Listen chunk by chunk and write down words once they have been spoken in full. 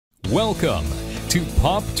Welcome to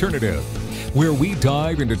Popternative, where we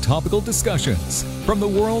dive into topical discussions from the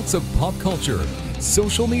worlds of pop culture,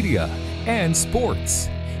 social media, and sports.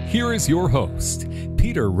 Here is your host,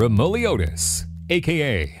 Peter Remoliotis,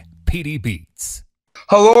 a.k.a. PD Beats.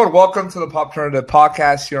 Hello and welcome to the Popternative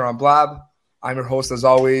podcast here on Blab. I'm your host, as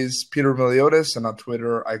always, Peter Remoliotis, and on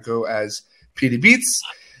Twitter I go as PD Beats.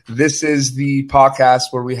 This is the podcast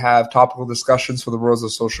where we have topical discussions for the worlds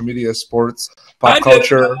of social media, sports, pop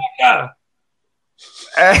culture. That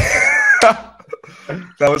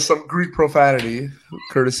was some Greek profanity,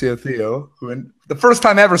 courtesy of Theo. Who, the first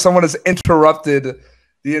time ever someone has interrupted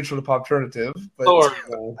the intro to Popternative.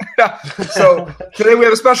 So today we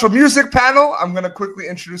have a special music panel. I'm going to quickly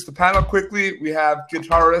introduce the panel quickly. We have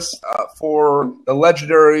guitarist for the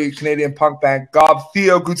legendary Canadian punk band Gob,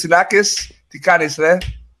 Theo Goutzinakis. Hello.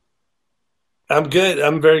 I'm good.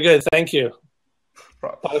 I'm very good. Thank you.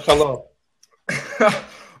 Hello.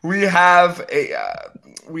 We have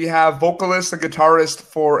vocalist and guitarist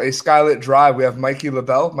for a Skylit Drive. We have Mikey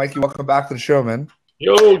Labelle. Mikey, welcome back to the show, man.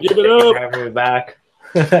 Yo, give it up. Having me back.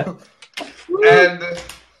 And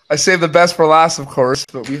I saved the best for last, of course,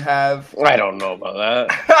 but we have I don't know about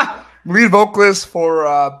that. lead vocalist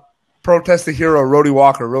for Protest the Hero, Rody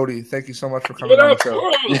Walker. Rody, thank you so much for coming on the show.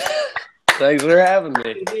 Thanks for having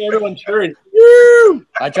me. Everyone cheering.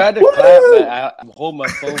 I tried to clap, but I hold my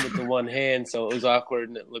phone with the one hand, so it was awkward,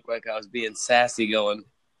 and it looked like I was being sassy going.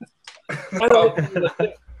 Theo,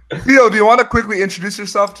 do you want to quickly introduce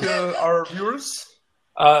yourself to our viewers?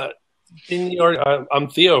 In New York, I'm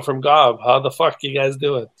Theo from Gob. How the fuck you guys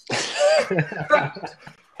doing?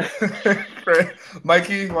 Great.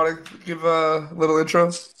 Mikey, you want to give a little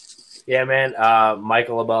intro? Yeah, man.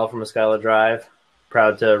 Michael Labelle from Skylit Drive.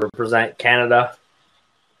 Proud to represent Canada.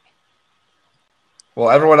 Well,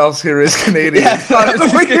 everyone else here is Canadian. Right. I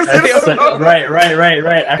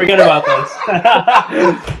forget about this.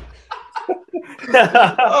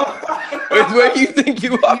 Where do you think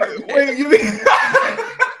you are? Wait, you mean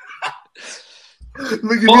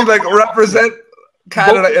you mean like represent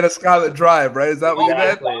Canada in a Skylit Drive, right? Is that what you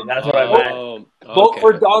meant? That's what I meant. Vote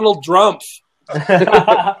for Donald Trump.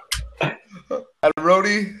 And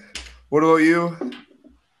Rody, what about you?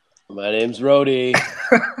 My name's Rody.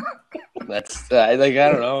 That's I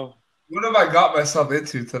don't know. What have I got myself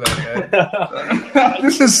into today, man?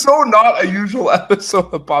 This is so not a usual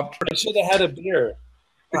episode of Pop. I should have had a beer.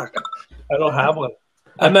 Fuck. I don't have one.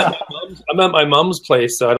 I'm at my mom's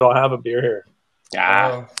place, so I don't have a beer here.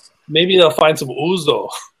 Maybe they'll find some ouzo.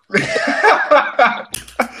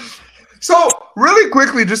 So, really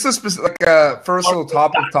quickly, just a first little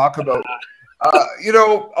topic to talk about. A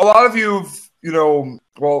lot of you,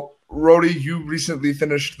 Rody, you recently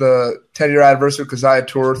finished the 10-year anniversary because I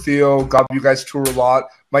tour. Theo, Gob, you guys tour a lot.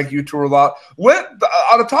 Mike, you tour a lot. What,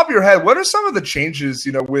 on the top of your head, what are some of the changes,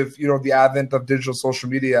 with, the advent of digital social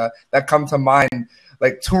media that come to mind,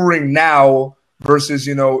 like touring now versus,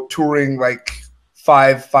 touring like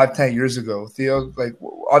 5-10 years ago? Theo, like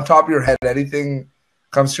on top of your head, anything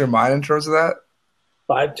comes to your mind in terms of that?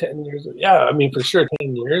 5-10 years? Yeah, I mean, for sure,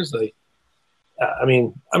 10 years. Like, I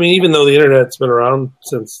mean, even though the internet's been around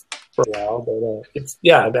since for a while, but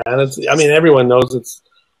everyone knows it's.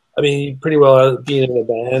 I mean, pretty well being in a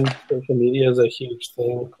band, social media is a huge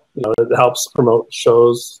thing. It helps promote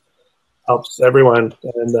shows, helps everyone,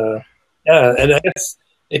 and and I guess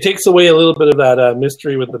it takes away a little bit of that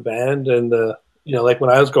mystery with the band, and like when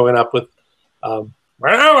I was growing up with, when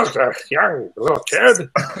I was a young little kid.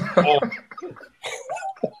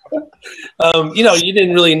 You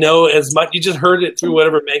didn't really know as much. You just heard it through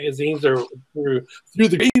whatever magazines or through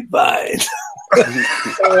the grapevine,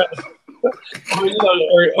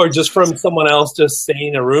 or just from someone else just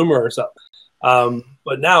saying a rumor or something.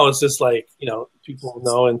 But now it's just like people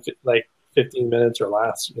know in like 15 minutes or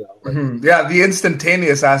less. Yeah, the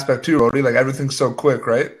instantaneous aspect too, Rody. Like everything's so quick,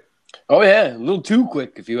 right? Oh yeah, a little too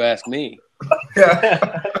quick if you ask me.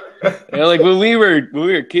 Yeah. Like when we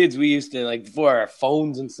were kids, we used to, like, before our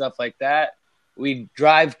phones and stuff like that, we'd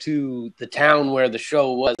drive to the town where the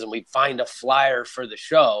show was and we'd find a flyer for the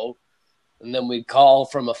show, and then we'd call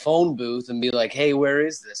from a phone booth and be like, hey, where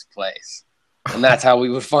is this place? And that's how we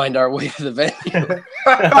would find our way to the venue.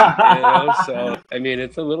 So I mean,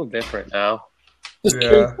 it's a little different now. What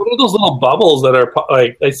are those little bubbles that are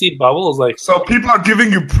like? I see bubbles like. So people are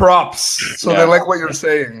giving you props, so they like what you're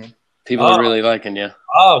saying. People are really liking you.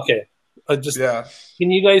 Oh, okay.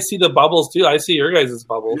 Can you guys see the bubbles too? I see your guys'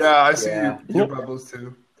 bubbles. Yeah, I see your bubbles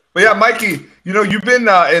too. But yeah, Mikey, you've been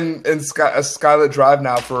in Skylit Drive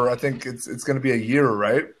now for, I think it's going to be a year,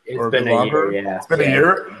 right? It's been a year, yeah. It's been a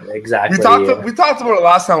year. Exactly. We talked about it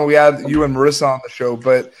last time when we had you and Marissa on the show,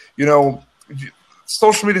 but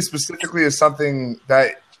social media specifically is something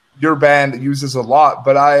that your band uses a lot.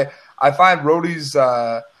 But I find Rody's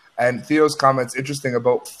and Theo's comments interesting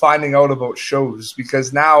about finding out about shows,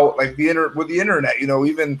 because now, like with the internet,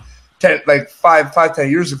 even 10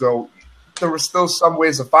 years ago, there were still some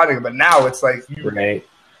ways of finding it, but now it's like right.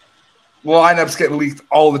 Well, lineups get leaked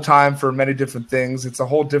all the time for many different things. It's a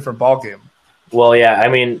whole different ballgame. Well, yeah, I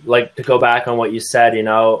mean, like, to go back on what you said,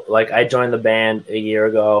 like, I joined the band a year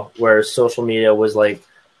ago where social media was like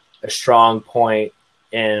a strong point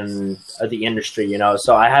in the industry,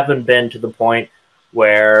 so I haven't been to the point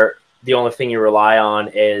where the only thing you rely on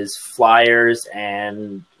is flyers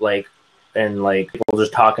and people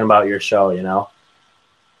just talking about your show,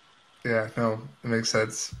 Yeah, no, it makes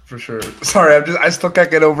sense for sure. Sorry, I still can't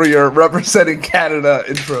get over your representing Canada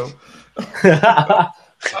intro. I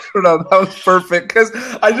don't know, that was perfect because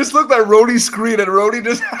I just looked at Rody's screen and Rody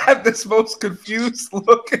just had this most confused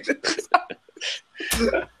look at it.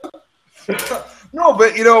 No,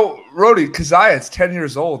 but Rody, Kazaya, it's 10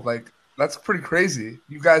 years old. Like, that's pretty crazy.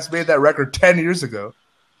 You guys made that record 10 years ago.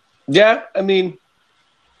 Yeah, I mean.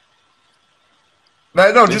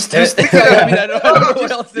 No, just thinking. I don't know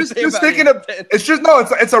what else to say. Just thinking of it's just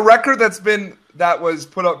it's a record that was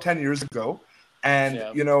put out 10 years ago, and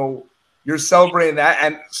you're celebrating that,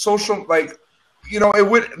 and social it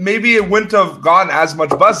wouldn't have gotten as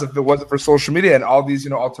much buzz if it wasn't for social media and all these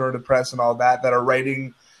alternative press and all that are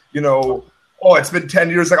writing it's been 10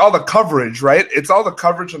 years, like all the coverage, right? It's all the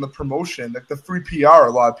coverage and the promotion, like the free PR, a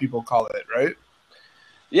lot of people call it, right?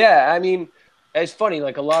 Yeah, I mean. It's funny,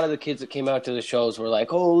 like a lot of the kids that came out to the shows were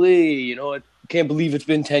like, holy, I can't believe it's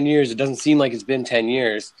been 10 years. It doesn't seem like it's been 10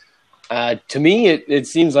 years. To me, it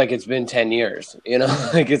seems like it's been 10 years,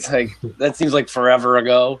 that seems like forever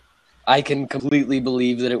ago. I can completely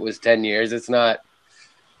believe that it was 10 years. It's not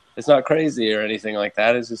crazy or anything like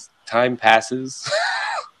that. It's just time passes.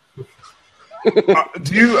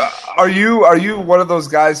 Are you one of those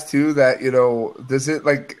guys too that does it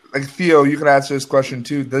like Theo, you can answer this question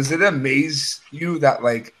too, does it amaze you that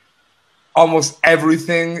like almost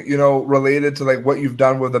everything related to like what you've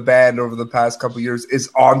done with the band over the past couple of years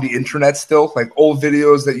is on the internet still, like old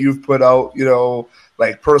videos that you've put out,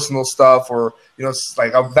 like personal stuff, or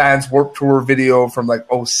like a Vans Warped Tour video from like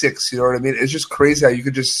 2006, you know what I mean? It's just crazy how you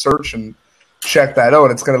could just search and check that out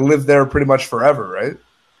and it's going to live there pretty much forever, right?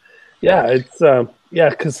 Yeah, it's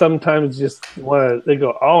because sometimes just they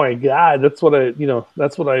go, oh my god, that's what I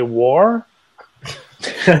wore.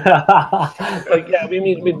 Like, yeah,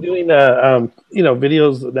 we've been doing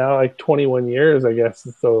videos now like 21 years, I guess.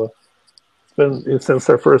 So it's been since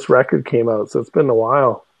our first record came out, so it's been a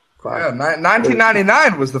while. Yeah,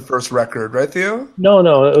 1999 was the first record, right, Theo? No,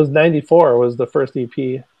 it was 94 was the first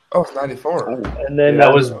EP. Oh, it's 94. And then I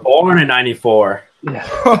was born in 94. Yeah.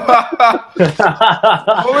 What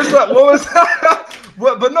was that?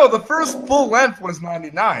 But no, the first full length was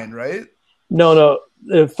 99, right? No.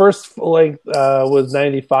 The first length was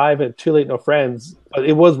 95 at Too Late No Friends, but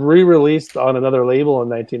it was re-released on another label in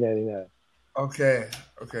 1999. Okay.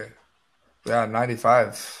 Yeah,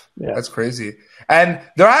 95. Yeah. That's crazy. And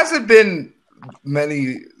there hasn't been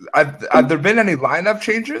many. Have there been any lineup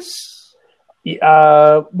changes?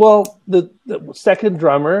 Well, the second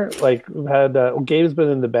drummer, like we've had, Gabe's been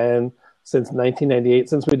in the band since 1998,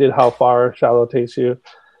 since we did How Far Shallow Takes You,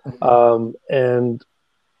 and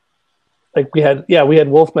like we had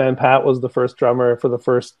Wolfman Pat was the first drummer for the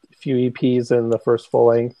first few EPs and the first full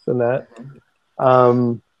length and that.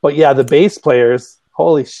 But yeah, the bass players,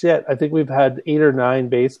 holy shit! I think we've had 8 or 9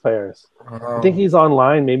 bass players. I think he's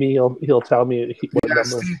online. Maybe he'll tell me.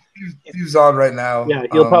 He's on right now. Yeah,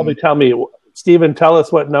 he'll probably tell me. Steven, tell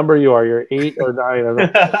us what number you are. You're 8 or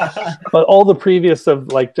 9. But all the previous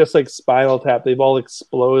of just like Spinal Tap, they've all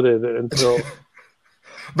exploded until.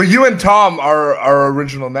 But you and Tom are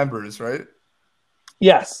original members, right?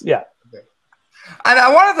 Yes. Yeah. Okay. And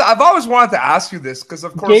I've always wanted to ask you this because,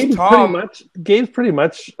 of course, Gabe's pretty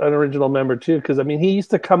much an original member too. Because he used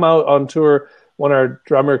to come out on tour when our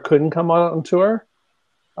drummer couldn't come out on tour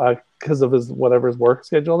because of his work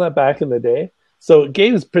schedule. That back in the day. So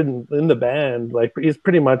Gabe's been in the band, like he's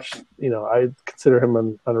pretty much, I consider him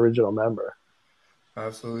an original member.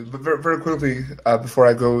 Absolutely. But very, very quickly, before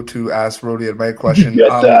I go to ask Rody and my question. Make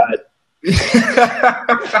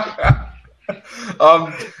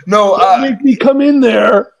me come in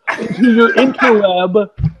there into your interweb.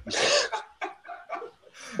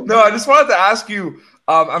 No, I just wanted to ask you,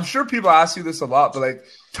 I'm sure people ask you this a lot, but like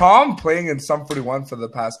Tom playing in Sum 41 for the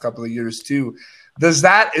past couple of years too. Is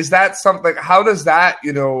that something? How does that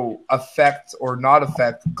affect or not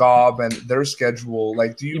affect Gob and their schedule?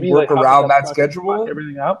 Like, do you work around that schedule?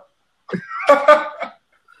 Everything up?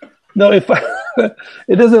 No, it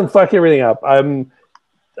doesn't fuck everything up.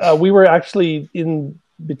 We were actually in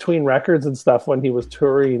between records and stuff when he was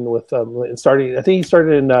touring with and starting. I think he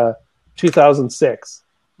started in 2006.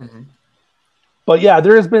 Mm-hmm. But yeah,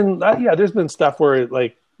 there's been stuff where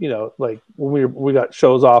like when we got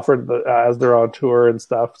shows offered as they're on tour and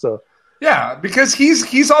stuff. So yeah, because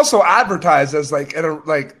he's also advertised as like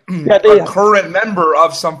a current member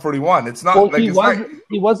of Sum 41. It's not he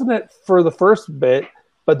wasn't it for the first bit,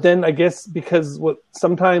 but then I guess because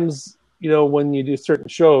sometimes when you do certain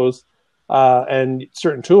shows and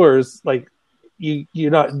certain tours, like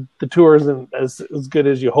you're not, the tour isn't as good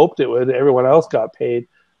as you hoped it would. Everyone else got paid.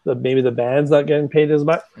 Maybe the band's not getting paid as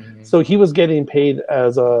much. Mm-hmm. So he was getting paid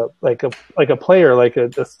as a player, like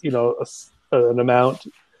an amount.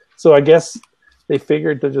 So I guess they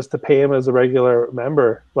figured to pay him as a regular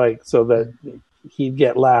member, like so that he'd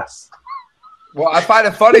get less. Well, I find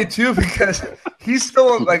it funny too because he's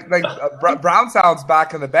still like Brown Sound's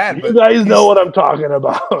back in the band. You guys know what I'm talking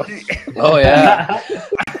about. Oh yeah.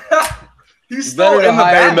 He's still better to in the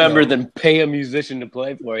hire band, a member though. than pay a musician to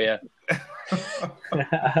play for you.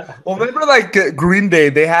 Well, remember like Green Day,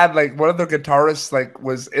 they had like one of their guitarists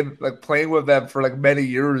was in playing with them for like many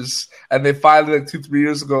years, and they finally 2-3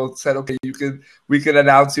 years ago said, okay, we can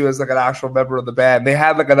announce you as like an actual member of the band. They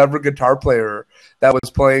had like another guitar player that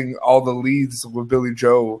was playing all the leads with Billy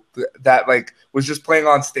Joe that was just playing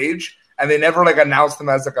on stage, and they never announced him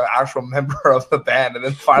as like an actual member of the band. And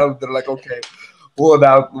then finally they're like, okay,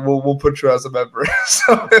 we'll put you as a member.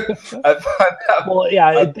 So I find that. Well,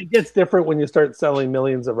 yeah, it gets different when you start selling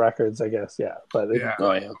millions of records, I guess. Yeah, but yeah.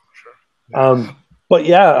 Oh yeah. Sure. But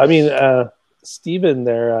yeah, I mean, Steven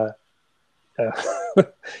there,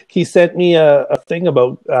 he sent me a thing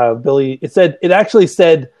about Billy. It actually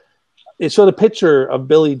said it showed a picture of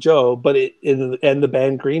Billy Joe, but and the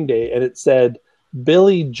band Green Day, and it said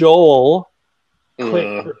Billy Joel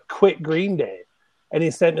quit Green Day. And he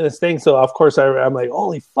sent me this thing, so of course I'm like,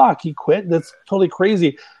 holy fuck, he quit? That's totally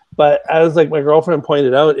crazy. But as my girlfriend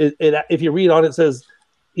pointed out, it if you read on it says,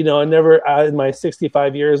 I never in my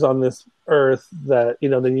 65 years on this earth that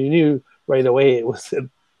then you knew right away it was the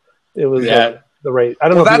right. I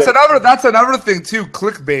don't know. That's another thing too.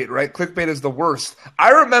 Clickbait, right? Clickbait is the worst.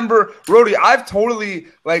 I remember, Rody, I've totally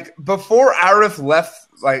before Arif left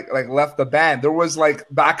left the band, there was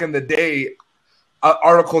back in the day an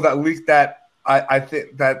article that leaked that. I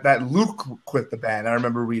think that Luke quit the band. I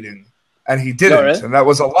remember reading, and he didn't, and that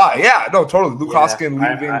was a lie. Yeah, no, totally. Luke Hoskin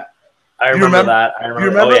leaving. I remember that. You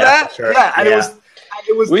remember that? Sure. Yeah, and it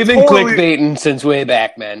was. We've been clickbaiting since way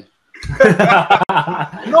back, man.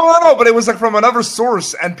 No, but it was from another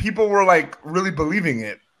source, and people were really believing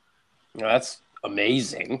it. That's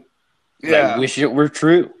amazing. Yeah, I wish it were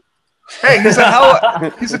true. Hey,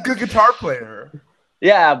 he's a good guitar player.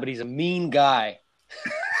 Yeah, but he's a mean guy.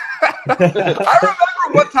 I remember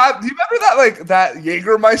one time. Do you remember that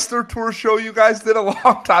Jägermeister tour show you guys did a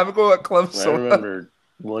long time ago at Club Soda? I remember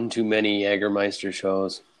one too many Jägermeister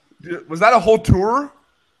shows. Was that a whole tour?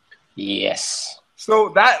 Yes. So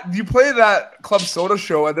that you played that Club Soda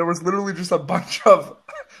show, and there was literally just a bunch of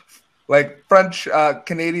French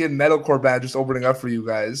Canadian metalcore band just opening up for you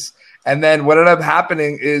guys. And then what ended up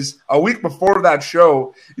happening is a week before that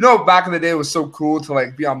show, back in the day it was so cool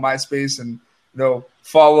to be on MySpace and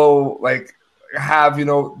follow have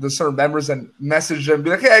the certain members and message them, be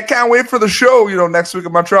like, hey, I can't wait for the show next week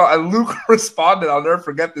in Montreal. And Luke responded, I'll never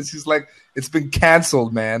forget this, he's like, it's been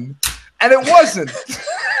canceled, man. And it wasn't.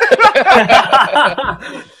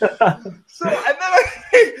 So and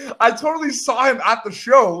then I totally saw him at the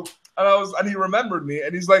show, and he remembered me,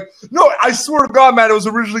 and he's like, no, I swear to God, man, it was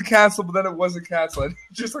originally canceled, but then it wasn't canceled. And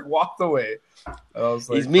he just walked away. I was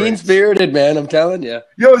like, he's mean-spirited, man, I'm telling you.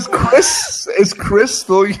 Yo, is Chris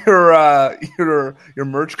still your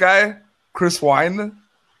merch guy? Chris Wine?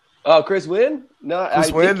 Oh, Chris Wynn? No,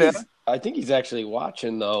 I think he's actually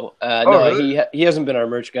watching though. Really? He hasn't been our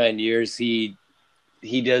merch guy in years. He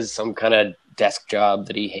does some kind of desk job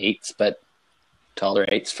that he hates but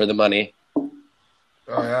tolerates for the money.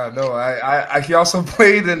 Oh yeah, no, he also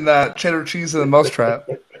played in Cheddar Cheese and the Mousetrap.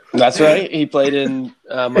 That's right. He played in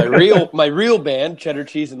my real band, Cheddar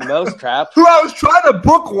Cheese and the Mousetrap. Who I was trying to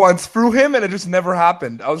book once through him, and it just never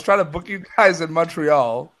happened. I was trying to book you guys in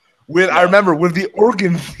Montreal I remember with the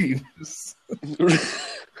organ themes.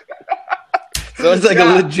 So it's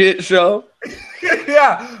a legit show.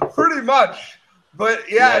 Yeah, pretty much.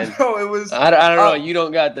 But yeah, no, it was. I don't know. You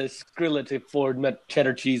don't got the Skrilla Ford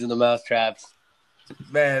cheddar cheese in the mousetraps.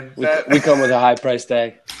 Man, we come with a high price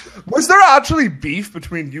tag. Was there actually beef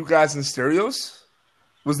between you guys and Stereos?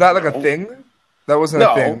 Was that like a thing? That wasn't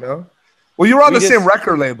a thing, no? Well, you were on the same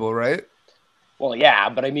record label, right? Well, yeah,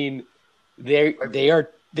 but I mean, they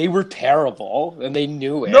were terrible, and they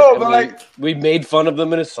knew it. No, but we made fun of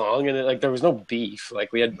them in a song, and there was no beef.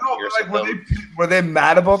 Like we had were they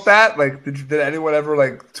mad about that? Like, did anyone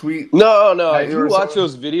ever tweet? No. If you watch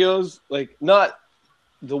those videos, not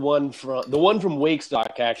the one from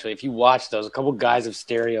Wakestock. Actually, if you watch those, a couple guys of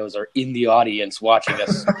Stereos are in the audience watching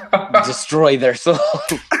us destroy their song.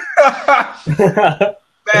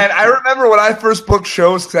 Man, I remember when I first booked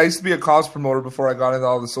shows, because I used to be a cause promoter before I got into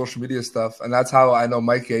all the social media stuff, and that's how I know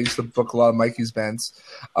Mikey. I used to book a lot of Mikey's bands.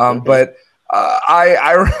 But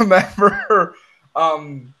I remember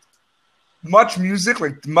Much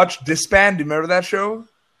Music, Much Disband. Do you remember that show?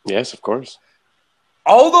 Yes, of course.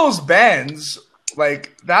 All those bands,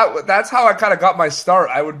 that's how I kind of got my start.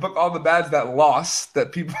 I would book all the bands that lost,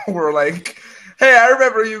 that people were like, hey, I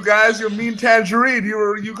remember you guys. You're Mean Tangerine. You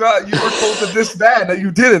were told to disband that you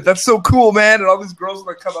did it. That's so cool, man. And all these girls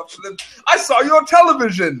would come up to them. I saw you on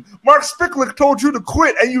television. Mark Spicklick told you to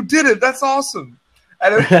quit, and you did it. That's awesome.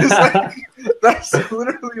 And it was that's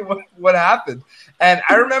literally what happened. And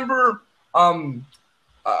I remember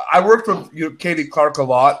I worked with Katie Clark a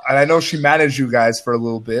lot, and I know she managed you guys for a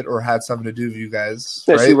little bit, or had something to do with you guys.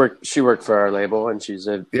 Yeah, right? She worked for our label, and she's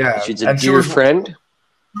a friend.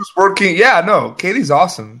 She was working. Yeah, no, Katie's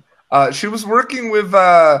awesome. She was working with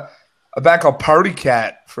a band called Party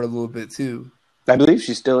Cat for a little bit too. I believe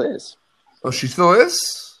she still is. Oh, she still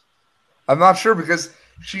is? I'm not sure because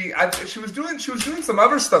she was doing some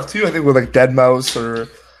other stuff too. I think with Deadmau5 or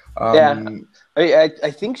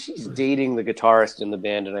I think she's dating the guitarist in the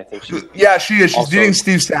band, and I think she is. She's dating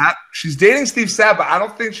Steve Sapp. She's dating Steve Sapp, but I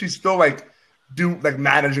don't think she's still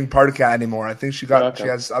managing Party Cat anymore. I think she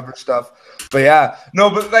has other stuff. But yeah, no,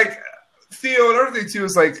 but Theo, another thing too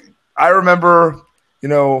is I remember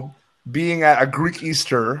being at a Greek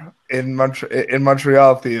Easter in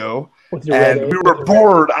Montreal, Theo, and we were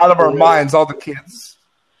bored out of our minds, all the kids,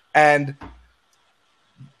 and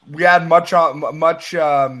we had much on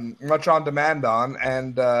demand on,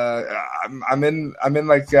 and I'm in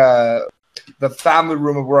the family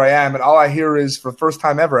room of where I am, and all I hear is, for the first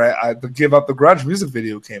time ever, the Give Up the Grudge music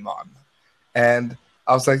video came on, and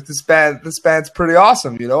I was like, this band's pretty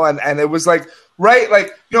awesome, and it was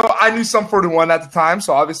I knew Sum 41 at the time,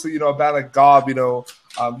 so obviously, a band like Gob,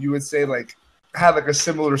 you would say had a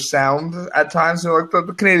similar sound at times,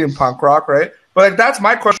 the Canadian punk rock, right? But that's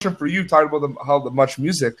my question for you, talking about the Much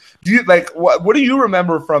Music. Do you what do you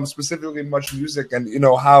remember from specifically Much Music, and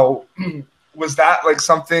how was that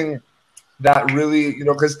something that really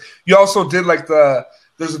because you also did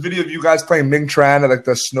there's a video of you guys playing Ming Tran at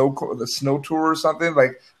the snow tour or something.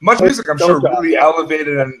 Much Music, I'm sure, really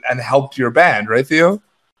elevated and helped your band, right, Theo?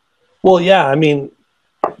 Well, yeah, I mean,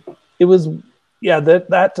 it was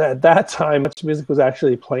that at that time Much Music was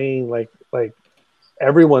actually playing like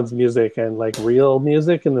everyone's music and real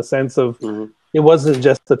music, in the sense of it wasn't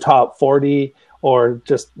just the top 40 or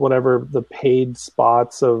just whatever the paid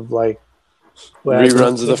spots of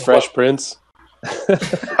reruns of the Fresh Prince.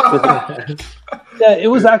 Yeah, it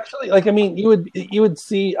was actually you would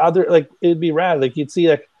see other it'd be rad, you'd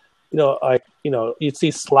see you'd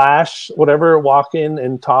see Slash whatever walk in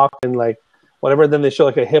and talk and whatever, then they show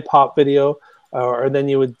a hip hop video, or then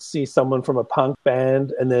you would see someone from a punk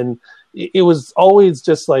band, and then it was always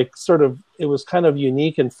just it was kind of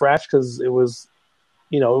unique and fresh because it was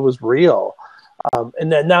it was real,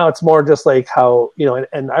 and then now it's more just how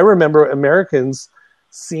and I remember Americans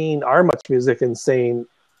seeing our Much Music and saying,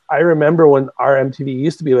 I remember when our MTV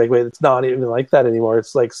used to be wait, it's not even like that anymore.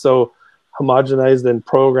 It's so homogenized and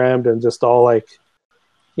programmed and just all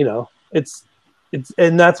it's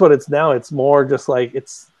and that's what it's now. It's more just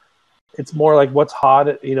it's more what's hot,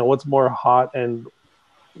 what's more hot and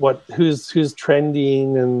who's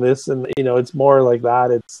trending and this, and it's more like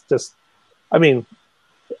that. It's just, I mean,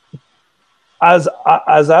 as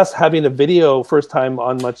us having a video first time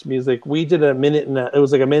on Much Music, we did it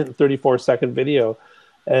was a minute and 34-second video,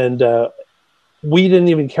 and we didn't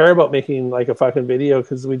even care about making a fucking video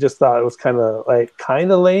because we just thought it was kind of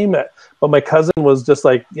lame. But my cousin was just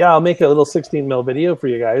yeah, I'll make a little 16mm video for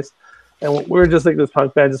you guys. And we were just this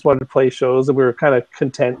punk band, just wanted to play shows, and we were kind of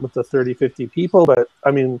content with the 30, 50 people. But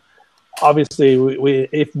I mean, obviously, we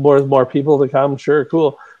if more people to come, sure,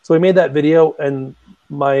 cool. So we made that video, and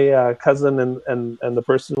my cousin and the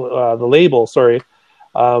person, the label,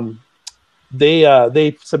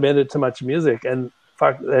 they submitted to Much Music, and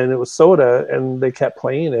it was Soda, and they kept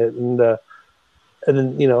playing it, and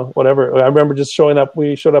then whatever. I remember just showing up.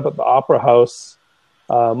 We showed up at the Opera House.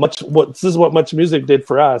 This is what Much Music did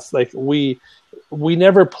for us. Like we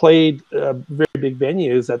never played very big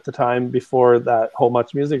venues at the time before that whole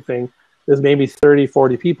Much Music thing. There's maybe 30,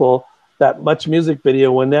 40 people. That Much Music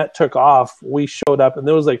video, when that took off, we showed up, and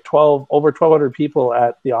there was like over 1,200 people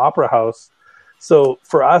at the Opera House. So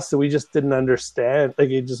for us, we just didn't understand. Like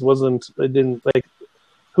it just wasn't. It didn't like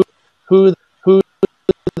who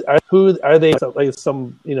are they? Like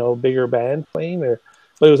some bigger band playing, or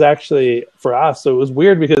but it was actually for us. So it was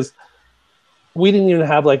weird because we didn't even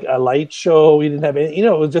have like a light show. We didn't have any.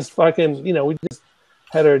 It was just fucking. We just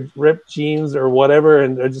had our ripped jeans or whatever,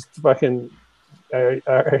 and just fucking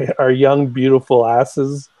our young beautiful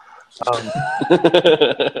asses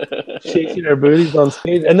shaking our booties on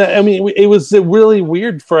stage. And it was really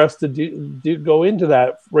weird for us to go into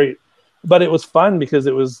that, right? But it was fun because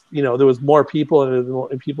it was there was more people,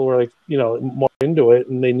 and people were like more into it,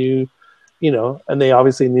 and they knew and they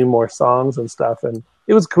obviously knew more songs and stuff, and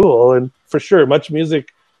it was cool. And for sure, Much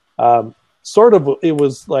Music sort of, it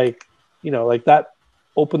was like like that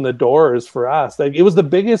opened the doors for us. Like it was the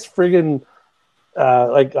biggest friggin'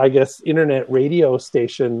 like I guess internet radio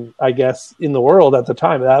station I guess in the world at the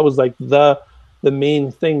time. That was like the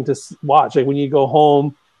main thing to watch. Like when you go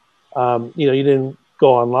home, you didn't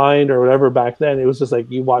go online or whatever back then. It was just like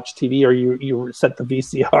you watch TV, or you set the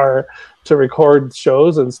VCR to record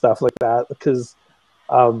shows and stuff like that, because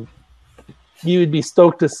you would be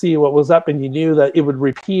stoked to see what was up, and you knew that it would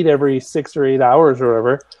repeat every 6 or 8 hours or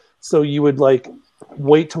whatever. So you would like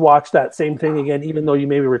wait to watch that same thing again, even though you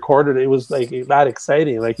maybe recorded it. It was like that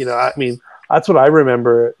exciting. Like, I mean, that's what I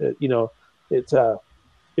remember. It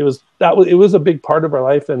was a big part of our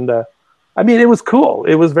life. And, I mean, it was cool.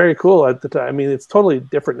 It was very cool at the time. I mean, it's totally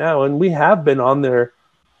different now. And we have been on there.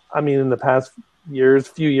 I mean, in the past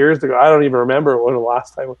few years ago, I don't even remember when the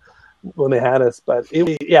last time when they had us, but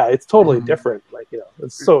it's totally different. Like,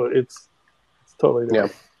 it's totally different. Yeah.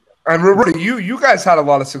 And Rody, you guys had a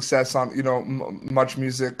lot of success on Much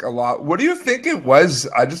Music a lot. What do you think it was?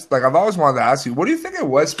 I've always wanted to ask you, what do you think it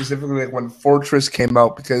was specifically like when Fortress came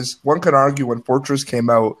out? Because one could argue when Fortress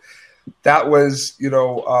came out, that was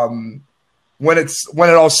when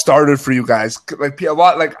it all started for you guys. Like a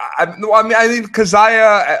lot, like I mean,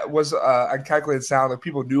 Kazaya was Uncalculated Sound. Like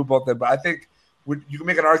people knew about that, but I think you can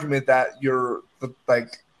make an argument that your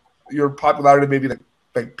popularity maybe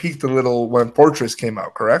like peaked a little when Fortress came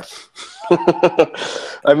out, correct?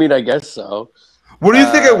 I mean, I guess so. What do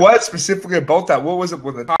you think it was specifically about that? What was it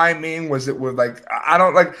with the timing? Was it with like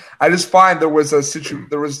I just find there was a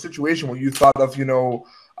situation where you thought of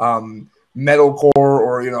metalcore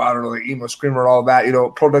or I don't know, like emo screamer and all that.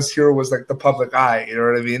 Protest Hero was like the public eye. You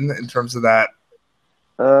know what I mean in terms of that.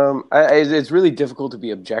 It's really difficult to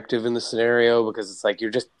be objective in the scenario because it's like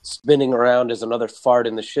you're just spinning around as another fart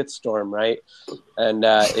in the shitstorm, right? And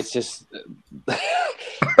it's just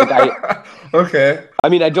okay. I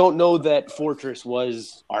mean, I don't know that Fortress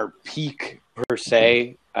was our peak per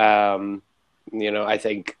se. I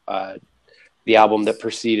think the album that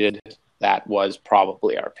preceded that was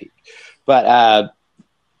probably our peak, but I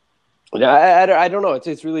don't know.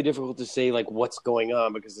 It's really difficult to say like what's going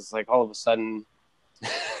on because it's like all of a sudden.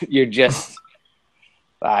 You're just.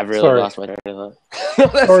 I've really lost my train of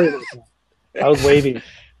thought. Sorry, I was waving.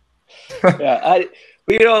 Yeah,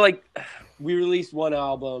 we released one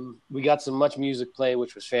album. We got some Much Music play,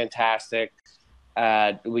 which was fantastic.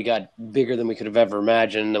 We got bigger than we could have ever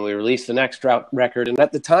imagined. Then we released the next record, and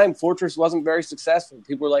at the time, Fortress wasn't very successful.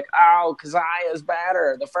 People were like, "Oh, Kazaya's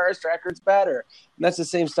better. The first record's better." And that's the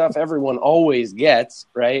same stuff everyone always gets,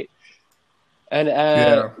 right? And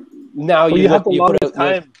now you have the longest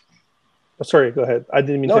time. Sorry, go ahead. I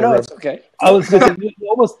didn't mean to interrupt. No, it's okay. I was thinking, you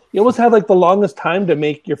almost have like the longest time to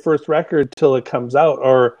make your first record till it comes out,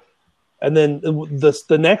 and then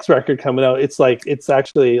the next record coming out. It's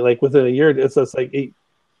actually like within a year. It's just like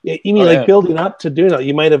building up to doing it.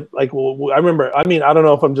 You might have I remember. I mean, I don't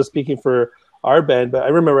know if I'm just speaking for our band, but I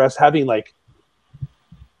remember us having like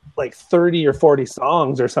 30 or 40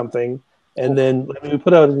 songs or something, and then we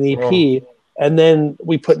put out an EP. And then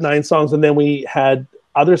we put 9 songs, and then we had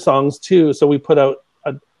other songs too. So we put out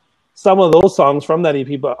some of those songs from that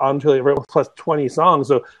EP, but onto plus 20 songs.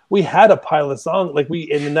 So we had a pile of songs,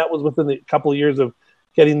 and that was within a couple of years of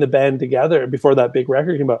getting the band together before that big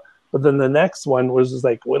record came out. But then the next one was just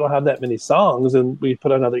like, we don't have that many songs, and we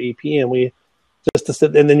put out another EP, and we just to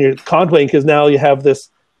sit, and then you're contemplating because now you have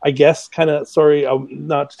this, I guess, kind of. Sorry, I'm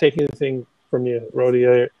not taking anything from you, Rody.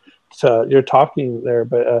 You're talking there,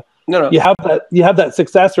 but. No. You have that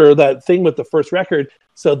success or that thing with the first record.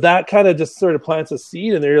 So that kind of just sort of plants a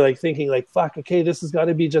seed, and they're like thinking like, fuck, okay, this has got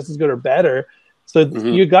to be just as good or better. So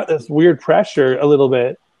you got this weird pressure a little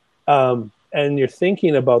bit. And you're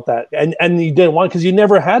thinking about that, and you didn't want, because you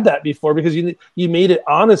never had that before, because you made it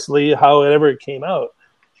honestly however it came out.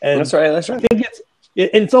 And that's right. I think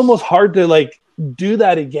it's almost hard to like do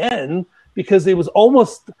that again, because it was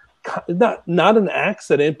almost not an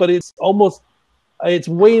accident, but it's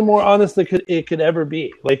way more honest than it could ever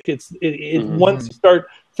be. Like once you start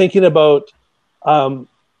thinking about,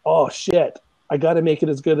 oh shit, I got to make it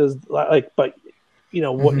as good as like, but. You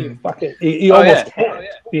know what you fucking you almost can't.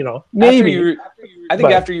 You know, maybe.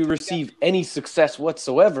 After you receive any success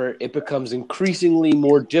whatsoever, it becomes increasingly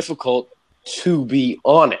more difficult to be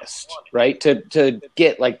honest, right? To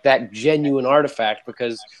get like that genuine artifact,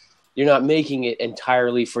 because you're not making it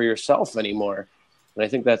entirely for yourself anymore. And I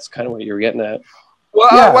think that's kind of what you're getting at.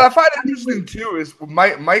 Well, what I find interesting too is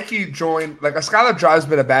Mikey joined. Like, Skylar Drive's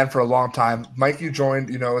been a band for a long time. Mikey joined.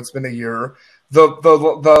 You know, it's been a year.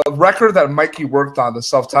 The record that Mikey worked on, the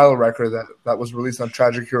self-titled record that was released on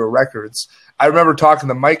Tragic Hero Records, I remember talking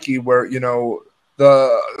to Mikey where, you know,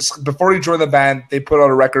 before he joined the band, they put out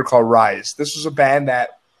a record called Rise. This was a band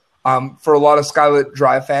that, for a lot of Skylar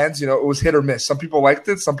Drive fans, you know, it was hit or miss. Some people liked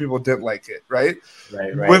it, some people didn't like it, right?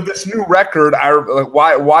 Right. With this new record,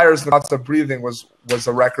 Wires, The Thoughts of Breathing was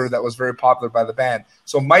a record that was very popular by the band.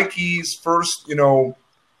 So Mikey's first, you know,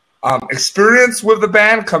 experience with the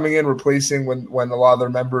band, coming in, replacing when a lot of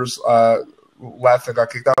their members left and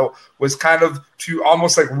got kicked out, was kind of to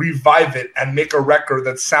almost like revive it and make a record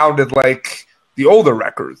that sounded like the older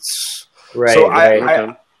records. Right.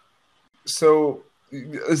 So so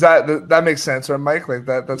is that makes sense, right, Mike? Like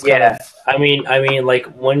that's kind of... I mean, like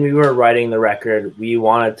when we were writing the record, we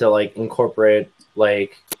wanted to like incorporate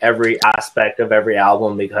like every aspect of every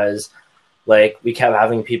album, because like we kept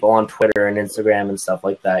having people on Twitter and Instagram and stuff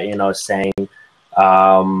like that, you know, saying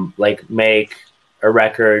like make a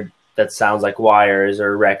record that sounds like Wires,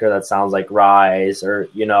 or a record that sounds like Rise, or,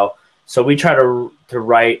 you know. So we try to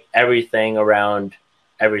write everything around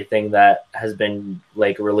everything that has been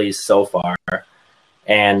like released so far.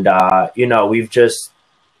 And you know, we've just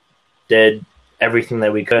did everything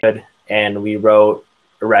that we could, and we wrote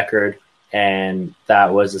a record, and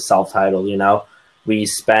that was a self-titled, you know. We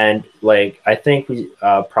spent like, I think we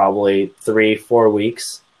probably 3-4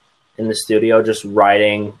 weeks in the studio just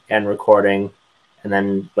writing and recording, and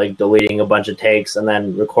then like deleting a bunch of takes and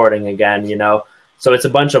then recording again, you know. So it's a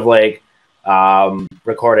bunch of like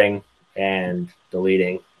recording and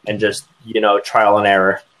deleting and just, you know, trial and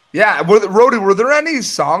error. Yeah, Rody, were there any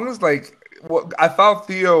songs like? I found,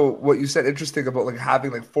 Theo, what you said interesting about like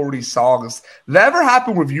having like 40 songs. Did that ever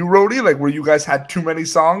happen with you, Rody? Like, where you guys had too many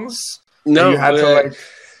songs? No, you had to like.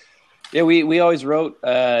 Yeah, we always wrote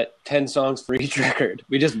 10 songs for each record.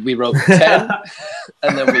 We wrote 10,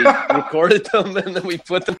 and then we recorded them, and then we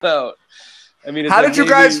put them out. I mean, how did you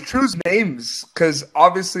guys choose names? Because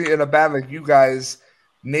obviously, in a band like you guys,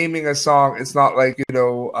 naming a song, it's not like, you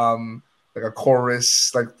know, like a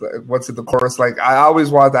chorus. Like, what's it? The chorus. Like, I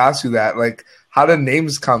always wanted to ask you that. Like, how did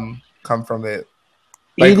names come from it?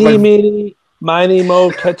 Like, Eeny, meeny, miny,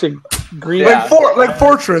 mo, catch a green. Like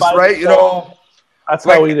Fortress, right? You know, that's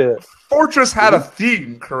how we did it. Fortress had a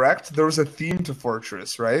theme, correct? There was a theme to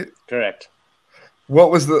Fortress, right? Correct.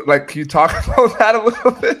 What was the like? Can you talk about that a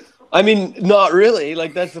little bit? I mean, not really.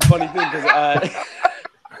 Like, that's the funny thing, because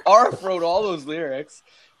Arf wrote all those lyrics.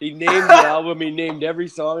 He named the album. He named every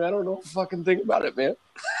song. I don't know a fucking thing about it, man.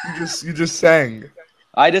 You just sang.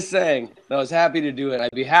 I just sang. I was happy to do it.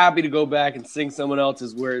 I'd be happy to go back and sing someone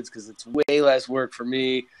else's words, because it's way less work for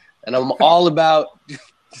me, and I'm all about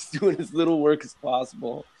just doing as little work as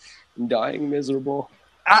possible and dying miserable.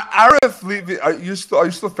 Arif, are you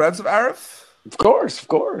still friends with Arif? Of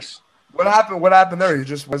course. What happened there? He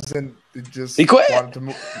just wasn't. He quit. Wanted to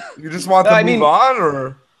move. You just want to move on,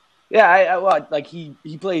 or? Yeah, like he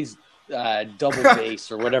plays double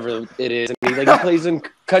bass or whatever it is. I mean, like, he plays in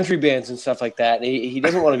country bands and stuff like that. And he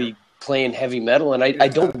doesn't want to be playing heavy metal, and I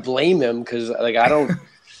don't blame him, because like I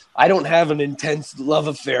don't have an intense love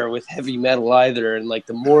affair with heavy metal either. And like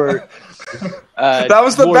the more that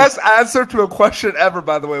was the best answer to a question ever,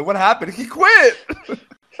 by the way. What happened? He quit.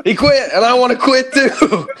 He quit, and I want to quit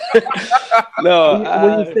too.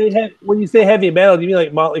 No, when you say heavy metal, do you mean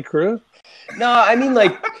like Motley Crue? No, I mean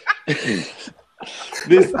like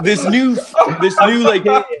this new like.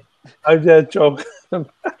 I'm just joking.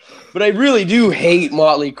 But I really do hate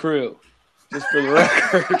Motley Crue, just for the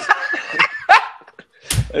record.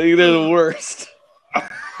 I think they're the worst.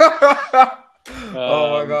 Oh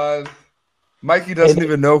my god! Mikey doesn't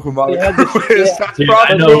even know who Motley they had Crue the- is. yeah. That's Dude,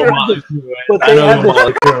 probably I know true. who Motley Crue is. But I they know had who the-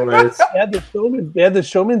 Motley Crue is. They had the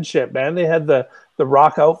showmanship, man. They had the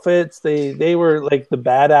rock outfits. They were like the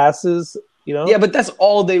badasses, you know. Yeah, but that's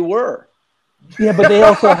all they were. Yeah, but they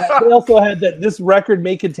also had that this record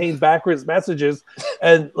may contain backwards messages,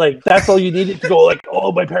 and like that's all you needed to go like,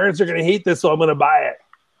 oh, my parents are gonna hate this, so I'm gonna buy it.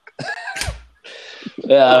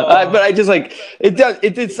 Yeah, but I just like it.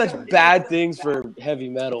 It did such bad things for heavy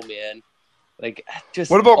metal, man. Like,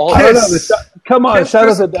 just What about all Kiss? Come on, shout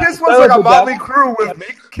out to that. Kiss was like a Motley Crue with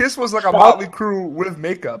Kiss was like a Motley Crue with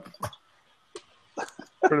makeup.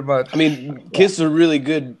 Pretty much. I mean, Kiss is a really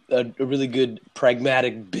good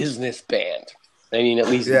pragmatic business band. I mean, at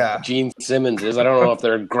least Gene Simmons is. I don't know if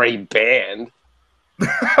they're a great band.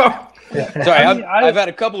 Sorry, I've had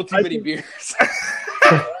a couple too many beers.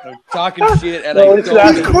 I'm talking shit, and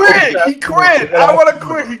He quit. He quit. I want to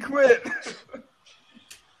quit. He quit.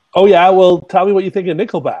 Oh yeah, well, tell me what you think of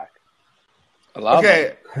Nickelback.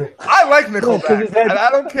 Okay, I like Nickelback, and I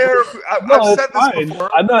don't care. I've said this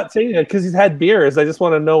before. I'm not saying it because he's had beers. I just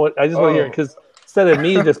want to know what. I just want to hear it because instead of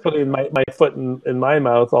me just putting my foot in my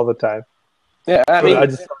mouth all the time. Yeah, I mean,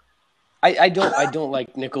 I don't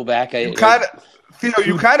like Nickelback. Theo,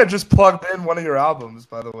 you kind of just plugged in one of your albums,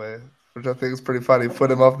 by the way, which I think is pretty funny.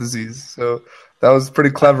 Foot and Mouth Disease. So that was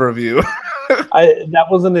pretty clever of you. That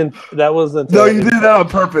wasn't. No, you did that on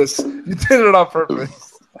purpose. You did it on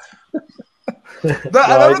purpose.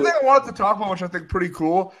 Another thing I wanted to talk about, which I think pretty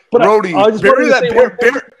cool, Rody. Just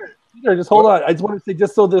hold on. I just want to say,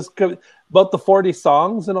 just so this about the 40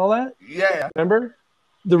 songs and all that. Yeah. Remember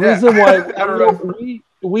the reason why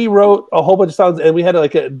we wrote a whole bunch of songs, and we had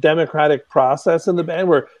like a democratic process in the band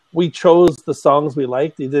where we chose the songs we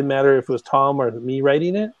liked. It didn't matter if it was Tom or me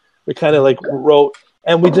writing it. We kind of like wrote.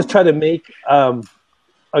 And we just try to make a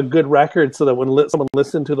good record so that when someone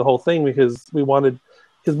listened to the whole thing, because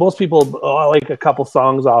most people like a couple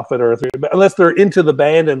songs off it or three, but unless they're into the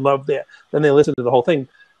band and love it, then they listen to the whole thing.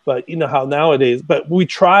 But you know how nowadays, but we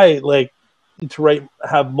try like to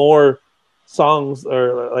have more songs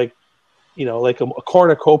or like, you know, like a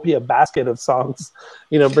cornucopia basket of songs,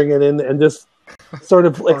 you know, bring it in and just sort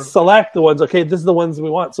of like select the ones. Okay, this is the ones we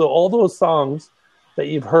want. So all those songs that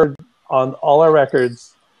you've heard on all our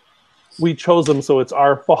records, we chose them, so it's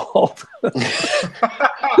our fault.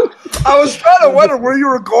 I was trying to wonder where you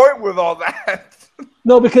were going with all that.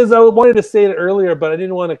 No, because I wanted to say it earlier, but I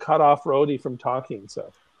didn't want to cut off Rody from talking.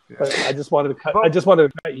 So, but I just wanted to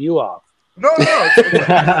cut you off. No.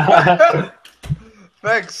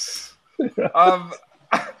 Thanks.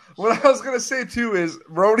 What I was gonna say too is,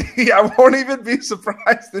 Rody, I won't even be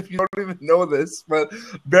surprised if you don't even know this, but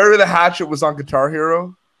 "Bury the Hatchet" was on Guitar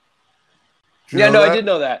Hero. I did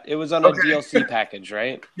know that. It was on a DLC package,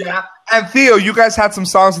 right? Yeah. And Theo, you guys had some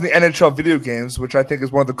songs in the NHL video games, which I think is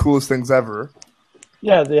one of the coolest things ever.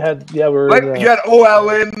 Yeah, they had. Yeah, you had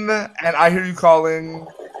 "O.Ellen" and "I Hear You Calling."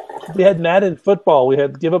 We had Madden football. We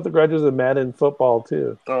had "Give Up the Grudges" and Madden football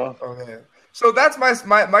too. Oh, okay. So that's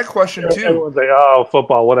my question too. Everyone's like, "Oh,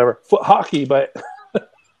 football, whatever." Hockey, but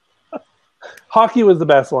hockey was the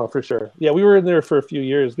best one for sure. Yeah, we were in there for a few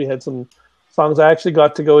years. We had some songs. I actually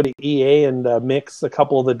got to go to EA and mix a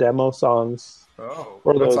couple of the demo songs. Oh,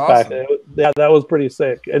 that's awesome. Yeah, that was pretty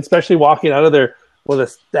sick. Especially walking out of there with a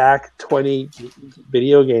stack 20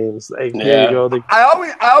 video games. Like, there you go. I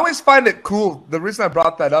always find it cool. The reason I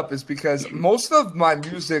brought that up is because most of my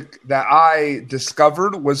music that I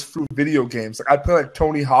discovered was through video games. Like, I'd play like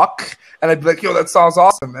Tony Hawk, and I'd be like, "Yo, that sounds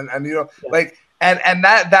awesome," and you know, like. And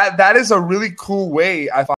that is a really cool way,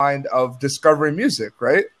 I find, of discovering music,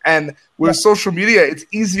 right? And with social media, it's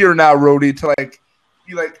easier now, Rody, to like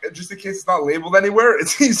be like, just in case it's not labeled anywhere,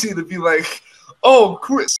 it's easy to be like, oh,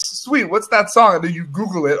 cool, sweet, what's that song? And then you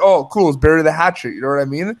Google it. Oh, cool, it's "Bury the Hatchet." You know what I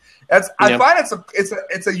mean? I find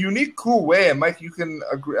it's a unique, cool way. And Mike, you can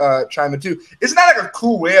chime in too. Isn't that like a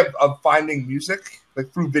cool way of finding music,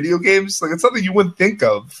 like through video games? Like, it's something you wouldn't think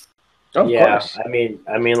of. Of course. I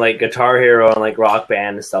mean, like Guitar Hero and like Rock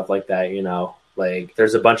Band and stuff like that. You know, like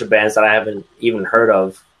there's a bunch of bands that I haven't even heard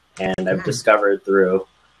of, and I've discovered through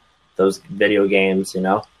those video games. You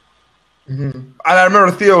know. Mm-hmm. And I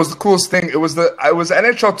remember, Theo, it was the coolest thing. It was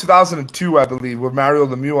NHL 2002, I believe, with Mario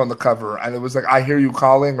Lemieux on the cover, and it was like "I Hear You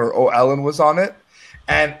Calling" or "O.Ellen" was on it,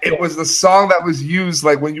 and it was the song that was used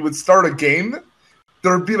like when you would start a game.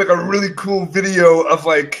 There would be like a really cool video of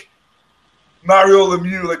like Mario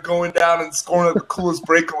Lemieux like going down and scoring like the coolest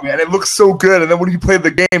breakaway, and it looked so good. And then when he played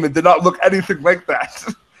the game, it did not look anything like that.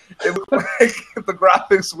 It looked like the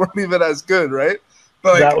graphics weren't even as good, right?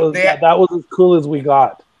 But like, that was as cool as we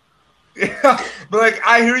got. Yeah, but like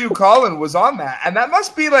I hear you, Colin was on that, and that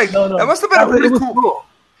must be like No, that must have been a pretty cool.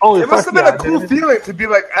 Oh, It must have been a cool dude. feeling to be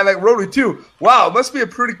like, I like Rody too. Wow, it must be a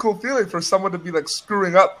pretty cool feeling for someone to be like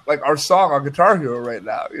screwing up like our song on Guitar Hero right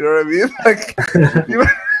now. You know what I mean? Like,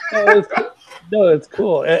 No, it's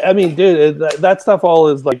cool. I mean, dude, that stuff all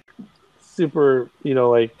is like super. You know,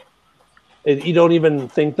 like you don't even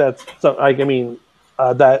think that's like. I mean,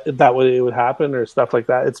 that would happen or stuff like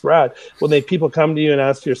that. It's rad when people come to you and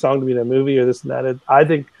ask your song to be in a movie or this and that. I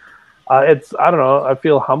think it's. I don't know. I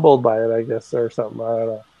feel humbled by it, I guess, or something. I don't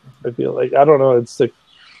know. I feel like I don't know. It's like,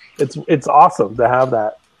 it's awesome to have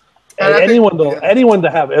that. And anyone to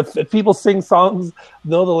have. If people sing songs,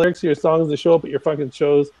 know the lyrics to your songs, to show up at your fucking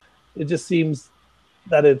shows, it just seems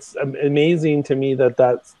that it's amazing to me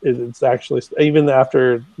that it's actually, even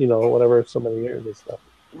after whatever, so many years and stuff.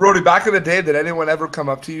 Rody, back in the day, did anyone ever come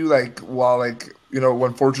up to you like while like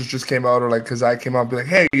when Fortress just came out or like because I came out and be like,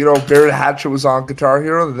 hey, Barrett Hatchet was on Guitar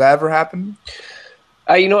Hero? Did that ever happen?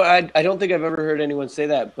 I don't think I've ever heard anyone say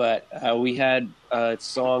that, but we had a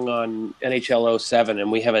song on NHL 07,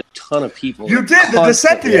 and we have a ton of people. You did, the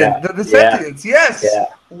Descentients, yes. Yeah.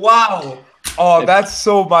 Wow. Oh, that's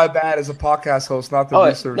so my bad as a podcast host not to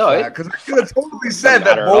research that, because I could have totally said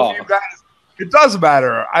that both of you guys, it does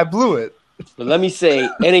matter. I blew it. But let me say,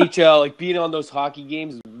 NHL, like being on those hockey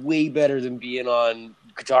games is way better than being on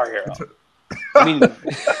Guitar Hero. I mean,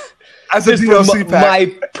 as a DLC pack,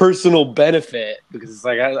 my personal benefit, because it's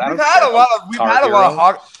like we've had a lot of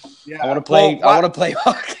hockey. Yeah. I want to play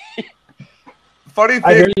hockey. Funny thing,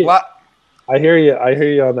 I hear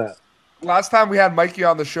you on that. Last time we had Mikey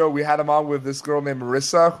on the show, we had him on with this girl named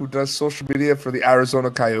Marissa who does social media for the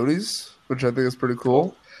Arizona Coyotes, which I think is pretty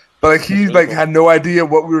cool. But like he had no idea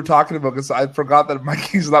what we were talking about because I forgot that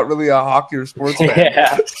Mikey's not really a hockey or sports fan.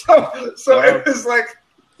 Yeah. So it was like.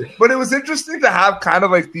 But it was interesting to have kind of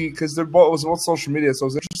like because it was both social media, so it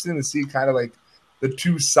was interesting to see kind of like the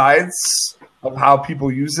two sides of how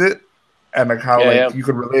people use it and like how you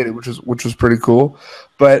could relate it, which was pretty cool.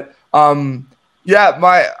 But another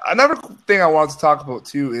thing I wanted to talk about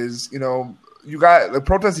too is you got the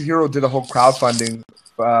Protest Hero did a whole crowdfunding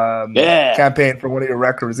campaign for one of your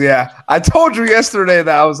records. Yeah, I told you yesterday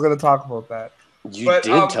that I was going to talk about that. You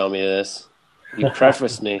did tell me this. You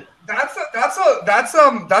prefaced me. That's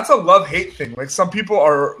a love-hate thing. Like some people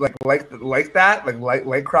are like that,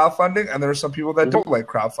 like crowdfunding, and there are some people that don't like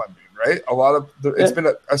crowdfunding, right? It's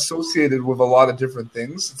been associated with a lot of different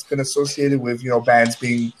things. It's been associated with bands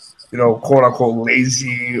being quote unquote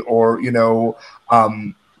lazy or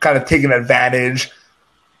kind of taking advantage.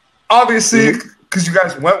 Obviously, because you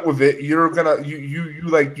guys went with it, you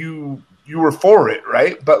were for it,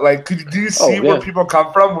 right? But like, do you see where people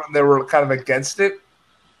come from when they were kind of against it?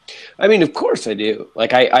 I mean, of course I do.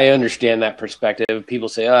 Like, I understand that perspective. People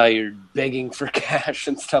say, "Oh, you're begging for cash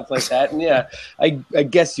and stuff like that." And yeah, I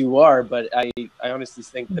guess you are, but I honestly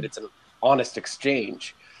think that it's an honest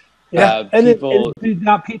exchange. Yeah,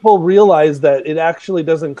 people realize that it actually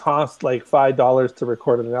doesn't cost like $5 to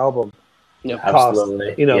record an album. No,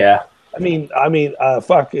 absolutely. Yeah. I mean,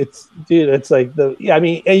 fuck, it's like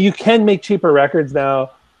and you can make cheaper records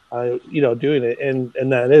now, doing it, and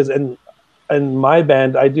that is, and my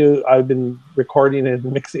band, I've been recording and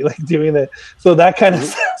mixing, like doing it, so that kind of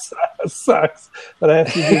sucks that I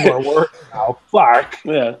have to do more work now. Fuck.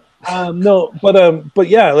 Yeah. No, but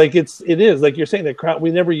yeah, like it is like you're saying that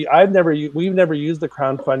we've never used the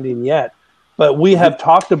crowdfunding yet, but we have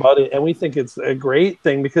talked about it, and we think it's a great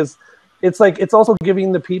thing because. It's like it's also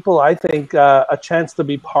giving the people, I think, a chance to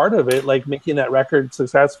be part of it, like making that record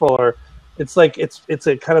successful. Or it's like it's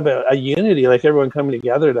a kind of a unity, like everyone coming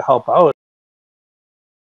together to help out.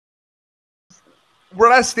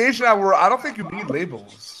 We're at a stage now where I don't think you need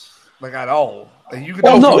labels, like at all. Like you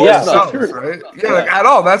can yourself, right? Yeah, like at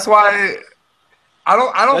all. That's why I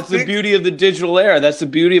don't. That's the beauty of the digital era. That's the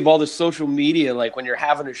beauty of all the social media. Like when you're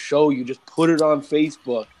having a show, you just put it on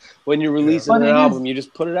Facebook. When you're releasing an album, you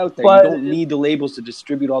just put it out there. You don't need the labels to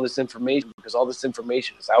distribute all this information because all this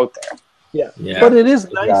information is out there. Yeah. But it is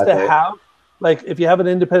nice to have, like, if you have an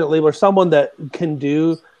independent label or someone that can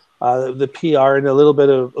do the PR and a little bit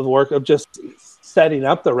of work of just setting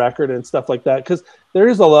up the record and stuff like that, because there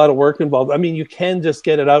is a lot of work involved. I mean, you can just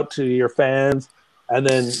get it out to your fans,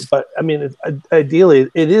 but I mean,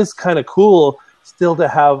 ideally, it is kind of cool still to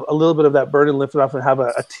have a little bit of that burden lifted off and have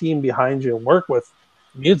a team behind you and work with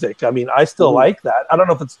music. I mean, I still like that. I don't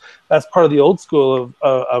know if that's part of the old school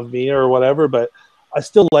of me or whatever, but I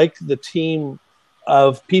still like the team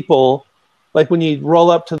of people. Like when you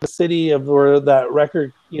roll up to the city of where that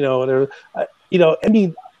record, I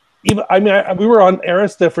mean, even we were on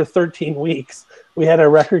Arista for 13 weeks. We had a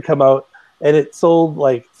record come out, and it sold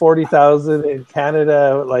like 40,000 in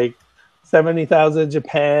Canada, like 70,000 in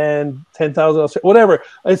Japan, 10,000 Australia, whatever.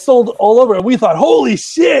 It sold all over, and we thought, "Holy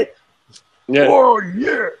shit!" Yeah. Oh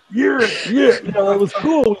yeah. You know, it was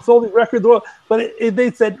cool. We sold the record, but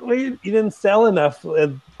they said, "Well, you didn't sell enough,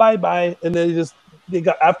 and bye." And then they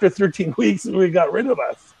got after 13 weeks, we got rid of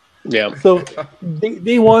us. Yeah. So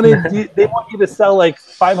they want you to sell like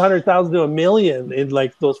 500,000 to $1 million in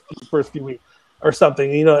like those first few weeks or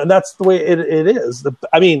something, you know. And that's the way it is.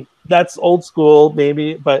 I mean, that's old school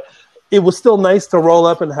maybe, but it was still nice to roll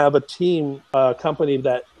up and have a team company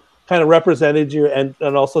that kind of represented you and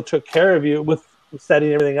also took care of you with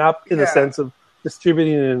setting everything up in the sense of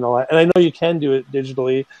distributing it and all that. And I know you can do it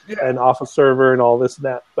digitally and off a server and all this and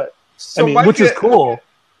that, but so I mean, which is cool.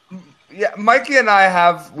 Yeah, Mikey and I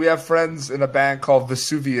have friends in a band called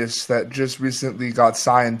Vesuvius that just recently got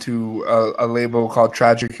signed to a label called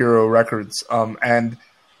Tragic Hero Records. And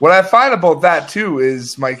what I find about that too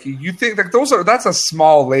is, Mikey, you think like that's a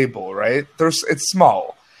small label, right? It's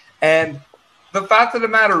small, and the fact of the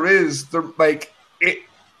matter is,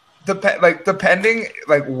 depending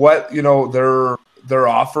like what they're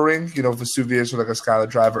offering, you know, Vesuvius or like a Skylar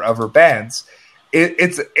Drive or other bands. And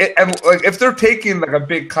like if they're taking like a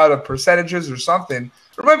big cut of percentages or something,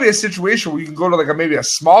 there might be a situation where you can go to like maybe a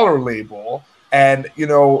smaller label and, you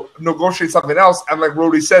know, negotiate something else. And like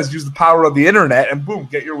Rody says, use the power of the internet and boom,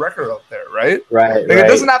 get your record out there, right? Right. Like it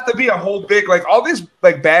doesn't have to be a whole big like all these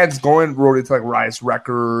like bands going Rody to like Rise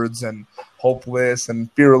Records and Hopeless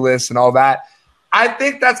and Fearless and all that. I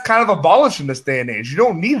think that's kind of abolished in this day and age. You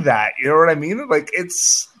don't need that. You know what I mean? Like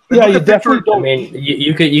it's. Yeah, you definitely don't. I mean,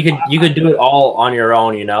 you could do it all on your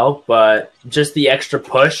own, you know, but just the extra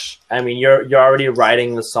push. I mean, you're already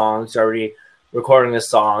writing the songs, you're already recording the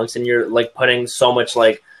songs, and you're like putting so much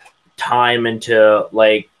like time into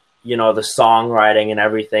like, you know, the songwriting and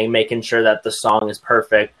everything, making sure that the song is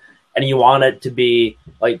perfect, and you want it to be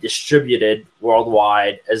like distributed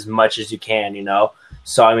worldwide as much as you can, you know.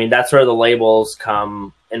 So I mean, that's where the labels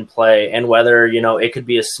come in play, and whether, you know, it could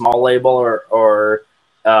be a small label or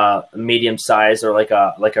medium size or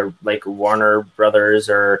like Warner Brothers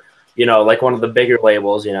or, you know, like one of the bigger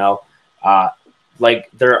labels, you know, like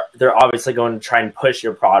they're obviously going to try and push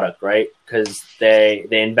your product, right? Because they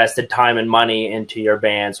invested time and money into your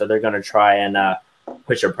band, so they're going to try and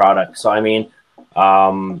push your product. So I mean,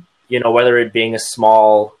 you know, whether it being a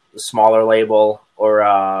smaller label or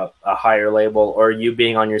a higher label or you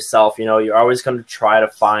being on yourself, you know, you're always going to try to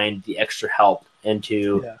find the extra help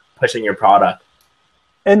into pushing your product.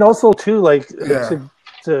 And also, too, like to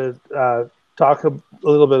talk a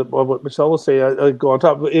little bit about what Michelle was saying, I go on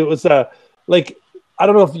top. It was like, I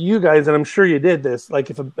don't know if you guys, and I'm sure you did this,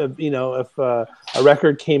 like if a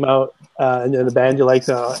record came out and then a band you liked,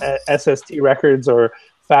 SST Records or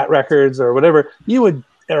Fat Records or whatever,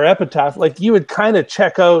 or Epitaph, like you would kind of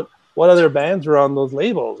check out what other bands were on those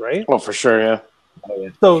labels, right? Oh, for sure, yeah.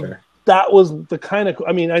 So. Sure. That was the kind of,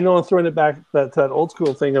 I mean, I know I'm throwing it back to that old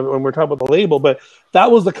school thing when we're talking about the label, but that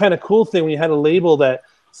was the kind of cool thing when you had a label that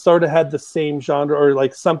sort of had the same genre or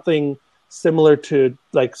like something similar to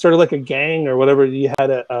like sort of like a gang or whatever you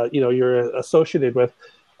had you're associated with.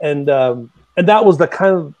 And that was the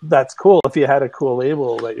kind of, that's cool if you had a cool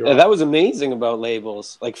label that you're on. That was amazing about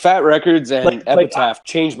labels. Like Fat Records and Epitaph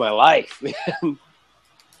changed my life.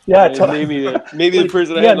 Yeah. Maybe the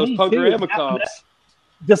person that had those Punkorama comps.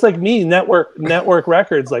 Just like me, network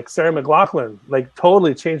records, like Sarah McLachlan, like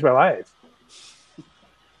totally changed my life.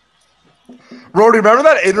 Rody, remember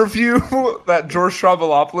that interview that George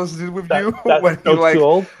Stravopoulos did with you when you like? Too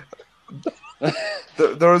old?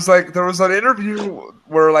 There was an interview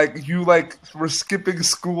where like you like were skipping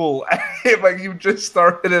school, and, like you just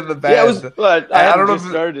started in the band. Yeah, I don't know if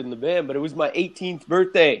started in the band, but it was my 18th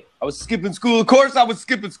birthday. I was skipping school. Of course, I was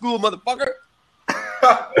skipping school, motherfucker.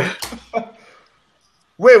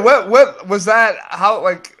 Wait, what was that? How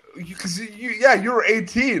like because you were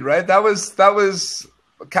 18, right? That was it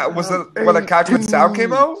when a Calculate Sound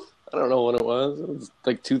came out? I don't know when it was. It was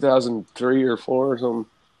like 2003 or 4 or something.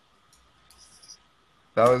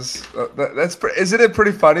 That was isn't it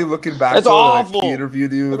pretty funny looking back? That's awful. Like, he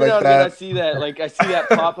interviewed you like that. that. I see that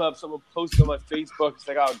pop up. Someone posted on my Facebook. It's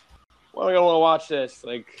like, oh, why am I gonna want to watch this?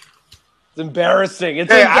 Like. It's embarrassing. It's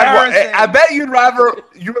embarrassing. I bet you'd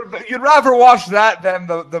rather watch that than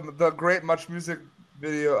the great Much Music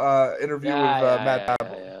video interview with Matt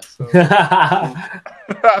Babel.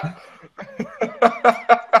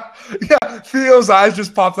 Yeah, Theo's eyes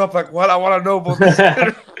just popped up like, what? I want to know about this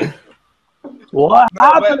interview. What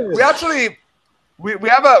happened? We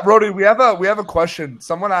have a Rody. We have a question.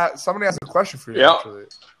 Somebody has a question for you. Yeah. Actually.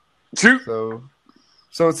 True.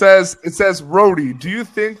 So it says Rody, do you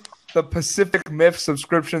think the Pacific Myth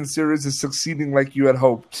subscription series is succeeding like you had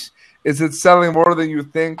hoped? Is it selling more than you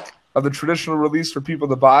think of the traditional release for people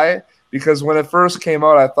to buy? Because when it first came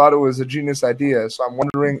out, I thought it was a genius idea. So I'm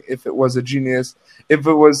wondering if it was a genius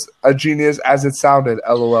as it sounded.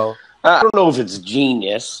 LOL. I don't know if it's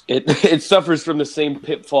genius. It suffers from the same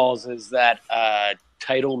pitfalls as that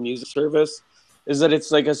Tidal music service, is that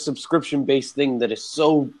it's like a subscription-based thing that is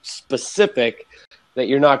so specific that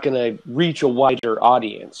you're not going to reach a wider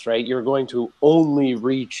audience, right? You're going to only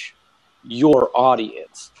reach your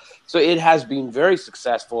audience. So it has been very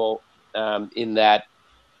successful in that,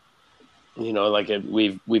 you know, like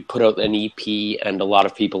we put out an EP and a lot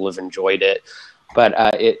of people have enjoyed it. But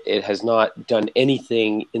it has not done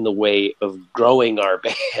anything in the way of growing our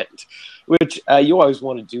band, which you always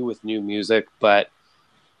want to do with new music. But,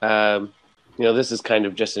 you know, this is kind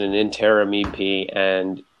of just an interim EP,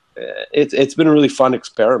 and it's been a really fun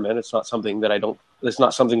experiment. It's not something that I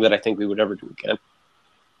think we would ever do again.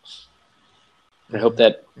 I hope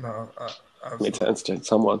that made sense to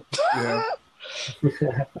someone. Yeah.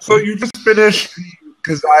 So you just finished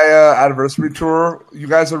because anniversary tour. You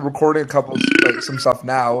guys are recording some stuff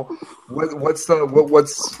now. What's happening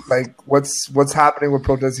with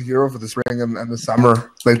Protest Hero for the spring and the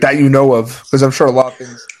summer, like that you know of? Because I'm sure a lot of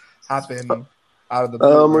things happen out of the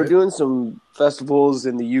blue. We're right? doing some festivals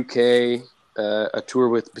in the UK, a tour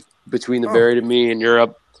with Between the Buried and Me in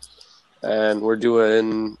Europe, and we're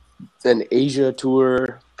doing an Asia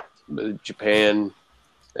tour, Japan,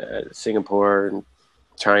 Singapore, and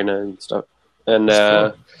China and stuff. And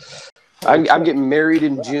I'm getting married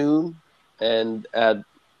in June, and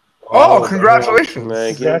congratulations!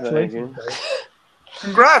 Thank you.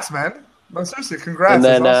 Congrats, man! No, seriously, congrats. And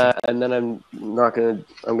then That's awesome. and then I'm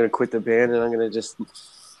gonna quit the band, and I'm gonna just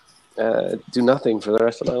do nothing for the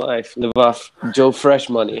rest of my life, live off Joe Fresh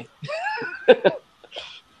money.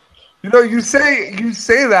 You know, you say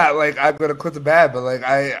that like I'm gonna quit the band, but like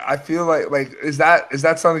I feel like is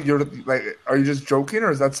that something you're like? Are you just joking,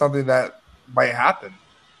 or is that something that might happen?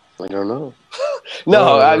 I don't know.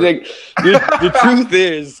 No, I think the truth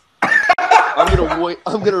is,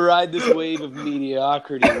 I'm gonna ride this wave of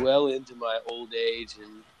mediocrity well into my old age,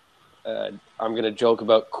 and I'm gonna joke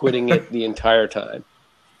about quitting it the entire time.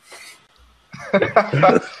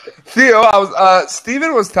 Theo,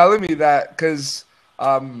 Steven was telling me that because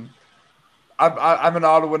I'm in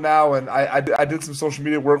Ottawa now, and I did some social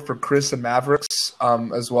media work for Chris and Mavericks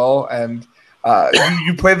as well, and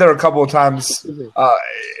you played there a couple of times.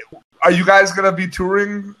 Are you guys gonna be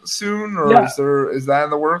touring soon, or is that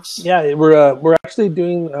in the works? Yeah, we're actually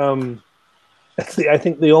doing. I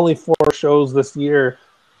think the only 4 shows this year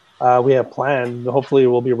we have planned. Hopefully,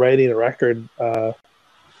 we'll be writing a record. But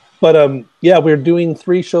we're doing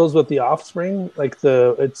 3 shows with the Offspring. Like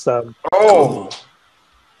it's.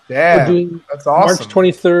 Damn, we're doing that's awesome.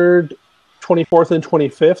 March 23rd, 24th, and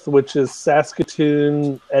 25th, which is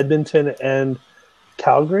Saskatoon, Edmonton, and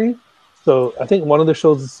Calgary. So I think one of the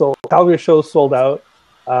shows is sold. Calgary show sold out,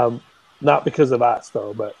 not because of us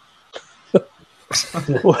though, but.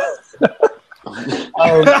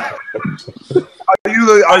 Are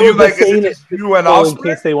you like is it you and Offspring? In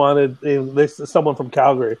case they wanted, there's someone from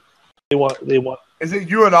Calgary. They want. Is it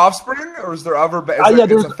you and Offspring, or is there other bands?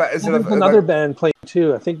 There's another band playing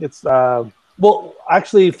too. I think it's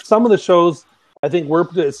actually some of the shows. I think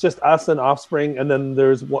it's just us and Offspring, and then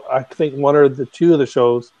there's I think 1 or 2 of the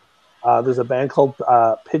shows. There's a band called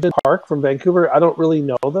Pigeon Park from Vancouver. I don't really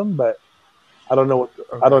know them, but I don't know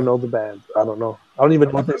I don't know the band. I don't know. I don't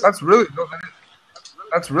even know. That's really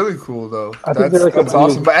cool though. That's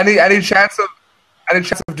awesome. But any chance of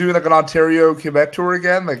doing like an Ontario Quebec tour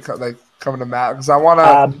again, like coming to Matt? Because I want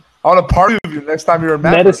to party with you next time you're in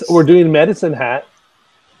Matt. We're doing Medicine Hat.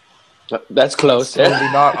 That's close. We're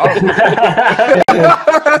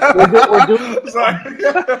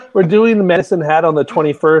doing the Medicine Hat on the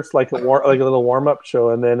 21st, like a little warm up show,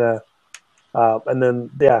 and then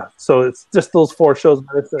so it's just those 4 shows.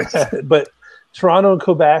 But Toronto and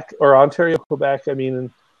Quebec, or Ontario, Quebec. I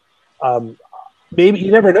mean, maybe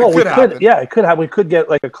you never know. It could happen. We could get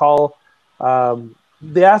like a call.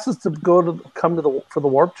 They asked us to come for the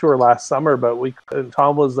Warp Tour last summer, but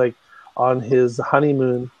Tom was like on his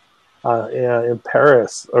honeymoon in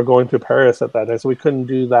Paris, or going to Paris at that time, so we couldn't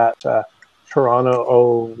do that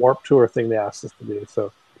Toronto Warp Tour thing they asked us to do.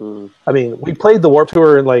 So, I mean, we played the Warp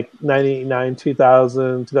Tour in like 99,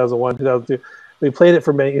 2000, 2001, 2002. We played it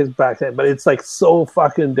for many years back then, but it's like so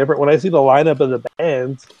fucking different. When I see the lineup of the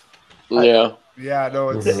bands, Yeah,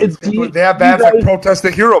 no, They have bands like Protest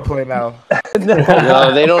the Hero play now.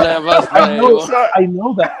 No, they don't have us play anymore. I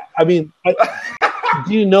know that. I mean,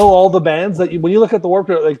 do you know all the bands that when you look at the Warped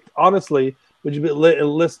Tour? Like, honestly, would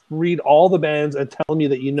you read all the bands and tell me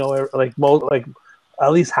that you know like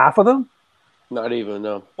at least half of them? Not even,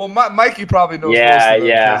 no. Well, Mikey probably knows. Yeah,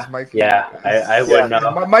 most of them, yeah. I would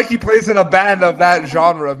know. Mikey plays in a band of that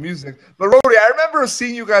genre of music. But Rody, I remember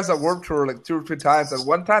seeing you guys at Warped Tour like 2 or 3 times. And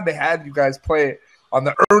one time they had you guys play on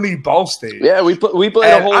the Ernie Ball stage. Yeah, we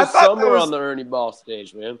played a whole summer on the Ernie Ball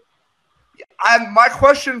stage, man. And my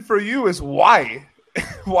question for you is why?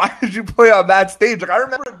 Why did you play on that stage? Like, I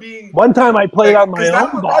remember it being one time I played on my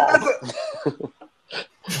own ball.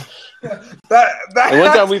 And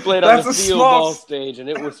one time we played on the Theo Ball stage, and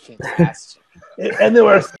it was fantastic. And they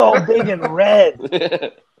were so big and red.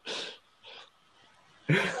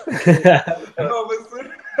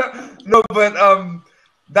 No, but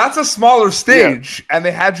that's a smaller stage, and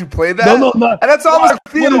they had you play that. No, and that's almost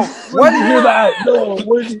Theo. When did you hear that? No,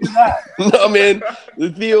 where did you hear that? No, man, the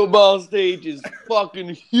Theo Ball stage is fucking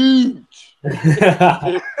huge.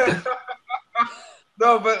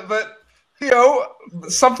 No, but Theo,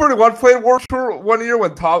 Sum 41 played Warped Tour one year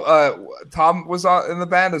when Tom was in the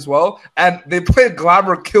band as well, and they played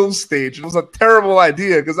Glamour Kill stage. It was a terrible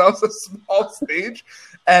idea because that was a small stage.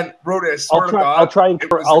 And Rody, I swear to God,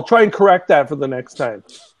 I'll try and correct that for the next time.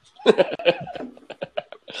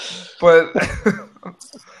 But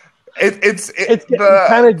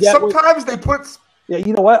sometimes they put. Yeah,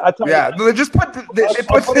 you know what? They just put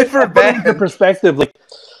different bands into perspective. Like,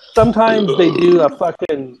 sometimes they do a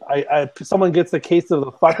fucking. Someone gets a case of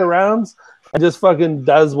the fuck arounds and just fucking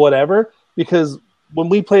does whatever. Because when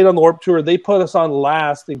we played on the Warped Tour, they put us on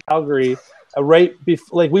last in Calgary.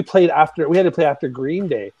 We played after. We had to play after Green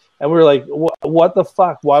Day, and we were like, "What the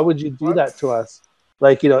fuck? Why would you do that to us?"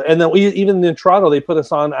 Like, and then even in Toronto, they put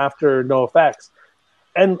us on after NoFX.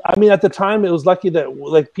 And I mean, at the time, it was lucky that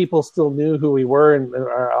like people still knew who we were, and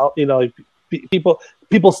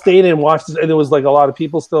people stayed and watched us, and there was like a lot of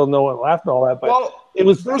people still know and laughed and all that. But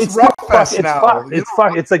it's Rockfest now. It's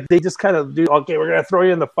fuck. It's like they just kind of do. Okay, we're gonna throw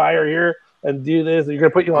you in the fire here and do this. You're gonna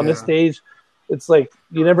put you on this stage. It's like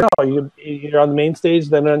you never know. You're on the main stage,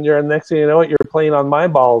 then you're on the next thing you know it, you're playing on my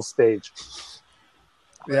balls stage.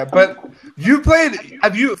 Yeah, but you played.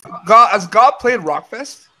 Has God played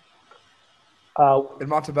Rockfest in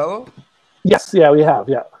Montebello? Yes, yeah, we have.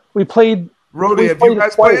 Yeah, we played. Rody, have you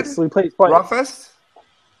guys played? We played twice. Rockfest.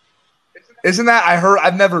 Isn't that?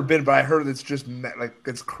 I've never been, but I heard it's just like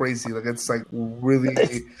it's crazy. Like it's like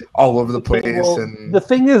really all over the place. And the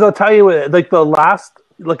thing is, I'll tell you, like the last.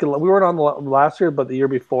 Like we weren't on the last year, but the year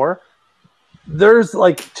before, there's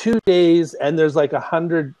like 2 days and there's like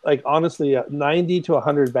 100, like honestly, 90 to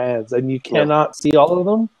 100 bands, and you cannot see all of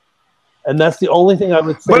them. And that's the only thing I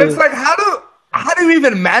would say. But it's like, how do you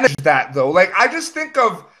even manage that though? Like, I just think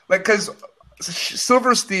of like, because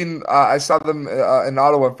Silverstein, I saw them in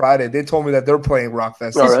Ottawa Friday. They told me that they're playing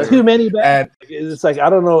Rockfest. There's too many bands. It's like,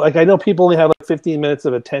 I don't know. Like, I know people only have like 15 minutes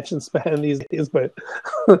of attention span these days, but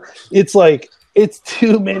it's like. It's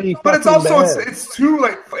too many. But it's also it's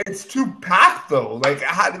too packed though. Like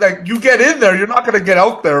you get in there, you're not going to get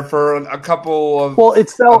out there for a couple of it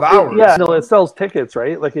sells hours. it sells tickets,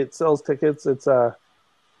 right? Like it sells tickets. It's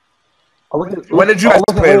when did you guys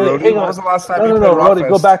play, Rody? When was the last time you played Rody,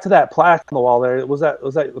 go back to that plaque on the wall there. Was that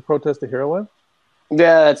the Protest the Hero one?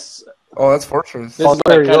 Yeah, that's Fortress. This is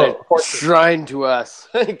like kind of shrine to us.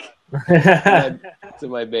 Like to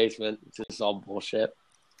my basement. It's just all bullshit.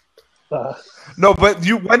 No, but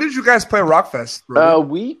when did you guys play Rockfest?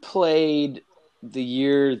 We played the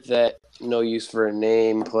year that No Use for a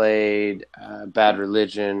Name played Bad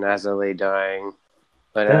Religion, As I Lay Dying.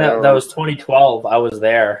 But that was 2012. I was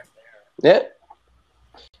there. Yeah.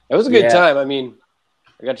 It was a good time. I mean,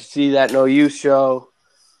 I got to see that No Use show.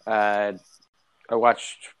 I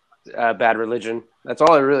watched Bad Religion. That's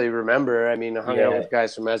all I really remember. I mean, I hung out with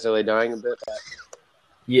guys from As I Lay Dying a bit. But...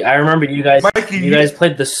 Yeah, I remember you guys. Mikey, you guys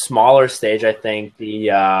played the smaller stage. I think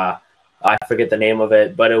I forget the name of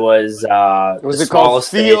it, but it was. Was it called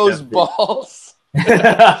Theo's Balls?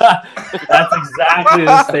 That's exactly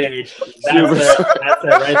the stage. That's it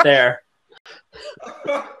right there.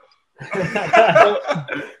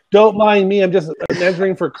 Don't mind me. I'm just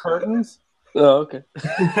measuring for curtains. Oh, okay.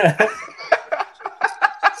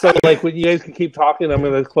 So, like, when you guys can keep talking, I'm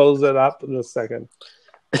going to close it up in a second.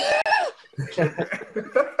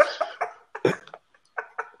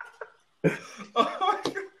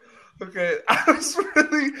 Okay, I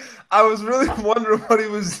was really wondering what he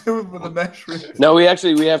was doing with the mesh ring. No, we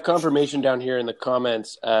have confirmation down here in the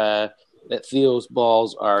comments. that Theo's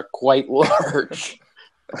balls are quite large.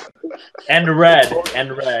 and red.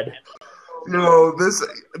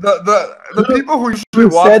 The people who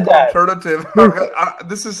usually watch Popternative,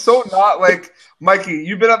 this is so not like Mikey.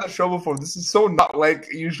 You've been on the show before. This is so not like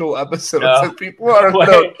usual episodes. No. That people are going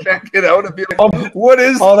to check it out and be like, "What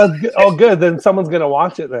is?" Oh, that's good. Oh, good. Then someone's gonna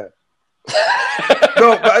watch it then.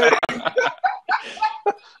 No, but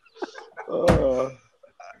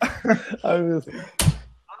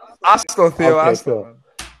ask though, Theo. Okay, ask cool. them.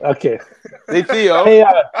 Okay. Hey Theo, Hey,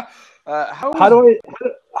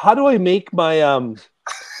 how do I make my how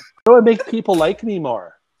do I make people like me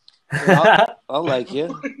more? I'll like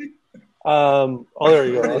you. Oh, there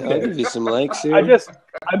you go. I'll Okay. give you some likes here.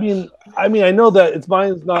 I mean, I know that it's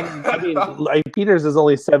mine's not. I mean, like Peter's is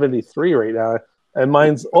only 73 right now, and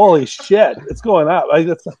mine's holy shit, it's going up.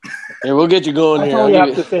 Here, we'll get you going That's here. all I'll you give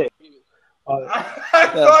have you- to say. I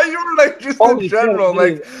thought you were like just in Holy general,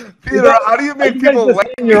 shit, like Peter. How do you Are make you guys people just like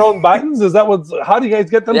hitting your own buttons? Is that what's? How do you guys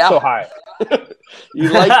get them Yeah. so high? You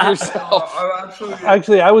like yourself.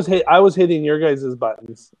 Actually, I was hitting your guys'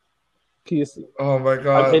 buttons. Can you see? Oh my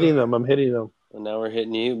god! I'm hitting them. And now we're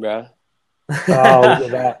hitting you, bro. Oh, look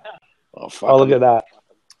at that! Oh, fuck. Oh, look at that!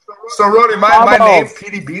 So Rody, my name Bravo.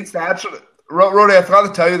 PD Beats. Actually, Rody, I forgot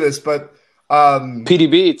to tell you this, but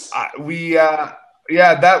PD Beats.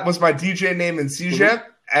 that was my DJ name in CJ,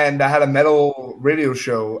 and I had a metal radio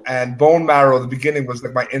show. And Bone Marrow, the beginning was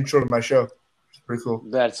like my intro to my show. It's pretty cool.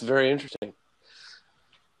 That's very interesting.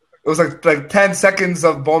 It was like 10 seconds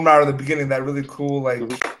of Bone Marrow at the beginning. That really cool, like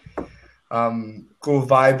cool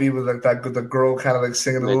vibey with like that the girl kind of like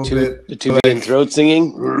singing a little bit. The Tubian throat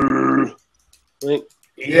singing. Like,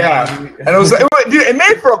 Yeah, and it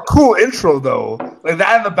made for a cool intro though. Like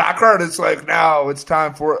that in the background, it's like now it's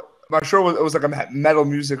time for my show. It was like a metal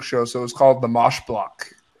music show, so it was called the Mosh Block.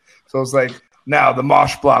 So it was like now the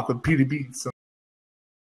Mosh Block with PD Beats.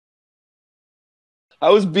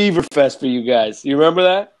 how was Beaver Fest for you guys? You remember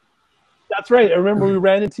that? That's right. I remember we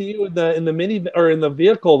ran into you in the mini or in the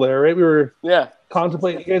vehicle there. Right, we were Yeah.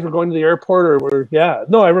 contemplating. You guys were going to the airport, or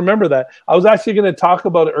no, I remember that. I was actually going to talk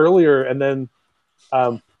about it earlier, and then We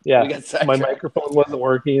got my sidetracked. microphone wasn't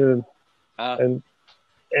working, and Ah.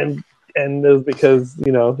 and it was because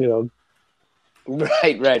you know.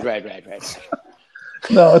 Right.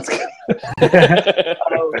 No, it's.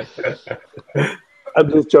 I'm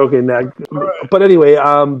just joking. But anyway,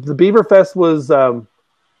 the Beaver Fest was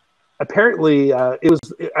apparently it was.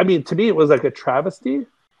 I mean, to me, it was like a travesty in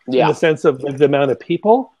Yeah. the sense of like the amount of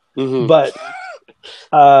people. Mhm. But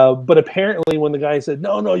apparently, when the guy said,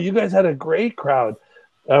 "No, you guys had a great crowd,"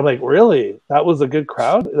 I'm like, "Really? That was a good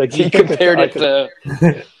crowd?" Like He compared it to.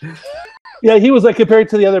 Yeah, he was like compared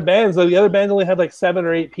to the other bands. Like, the other band only had like 7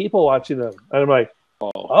 or 8 people watching them, and I'm like,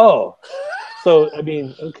 "Oh." So I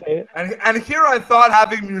mean, okay. And here I thought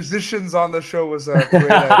having musicians on the show was a great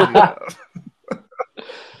idea.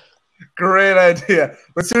 Great idea.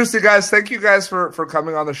 But seriously, guys, thank you guys for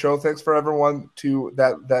coming on the show. Thanks for everyone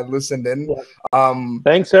that listened in.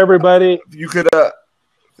 Thanks everybody. You could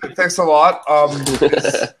thanks a lot.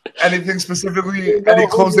 Anything specifically? Any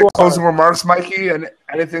closing remarks, Mikey? And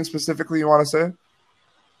anything specifically you want to say?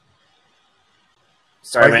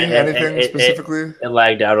 Sorry, Mikey, man. anything specifically? It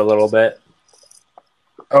lagged out a little bit.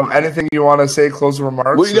 Anything you want to say? Closing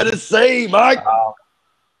remarks? What you gotta say, Mike?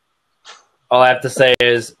 All I have to say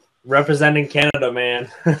is representing Canada, man.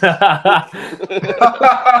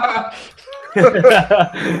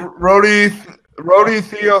 Rody,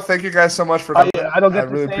 Theo, thank you guys so much for coming. I don't get to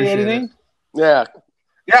really say appreciate anything. it. Yeah.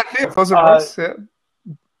 Yeah, Theo, closing remarks. Yeah.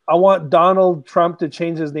 I want Donald Trump to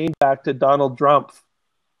change his name back to Donald Trump.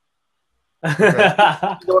 You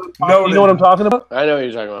know what I'm talking about? I know what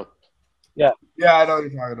you're talking about. Yeah, I know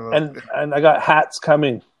what you're talking about. And I got hats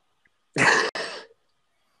coming.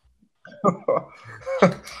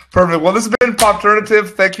 Perfect. Well, this has been Popternative.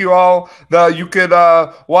 Thank you all. You could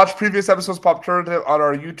watch previous episodes of Popternative on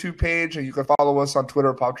our YouTube page, and you can follow us on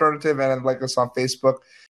Twitter, Popternative, and like us on Facebook.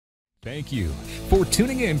 Thank you for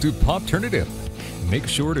tuning in to Popternative. Make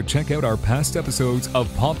sure to check out our past episodes of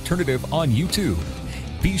Popternative on YouTube.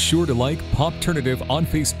 Be sure to like Popternative on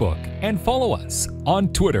Facebook and follow us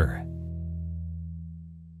on Twitter.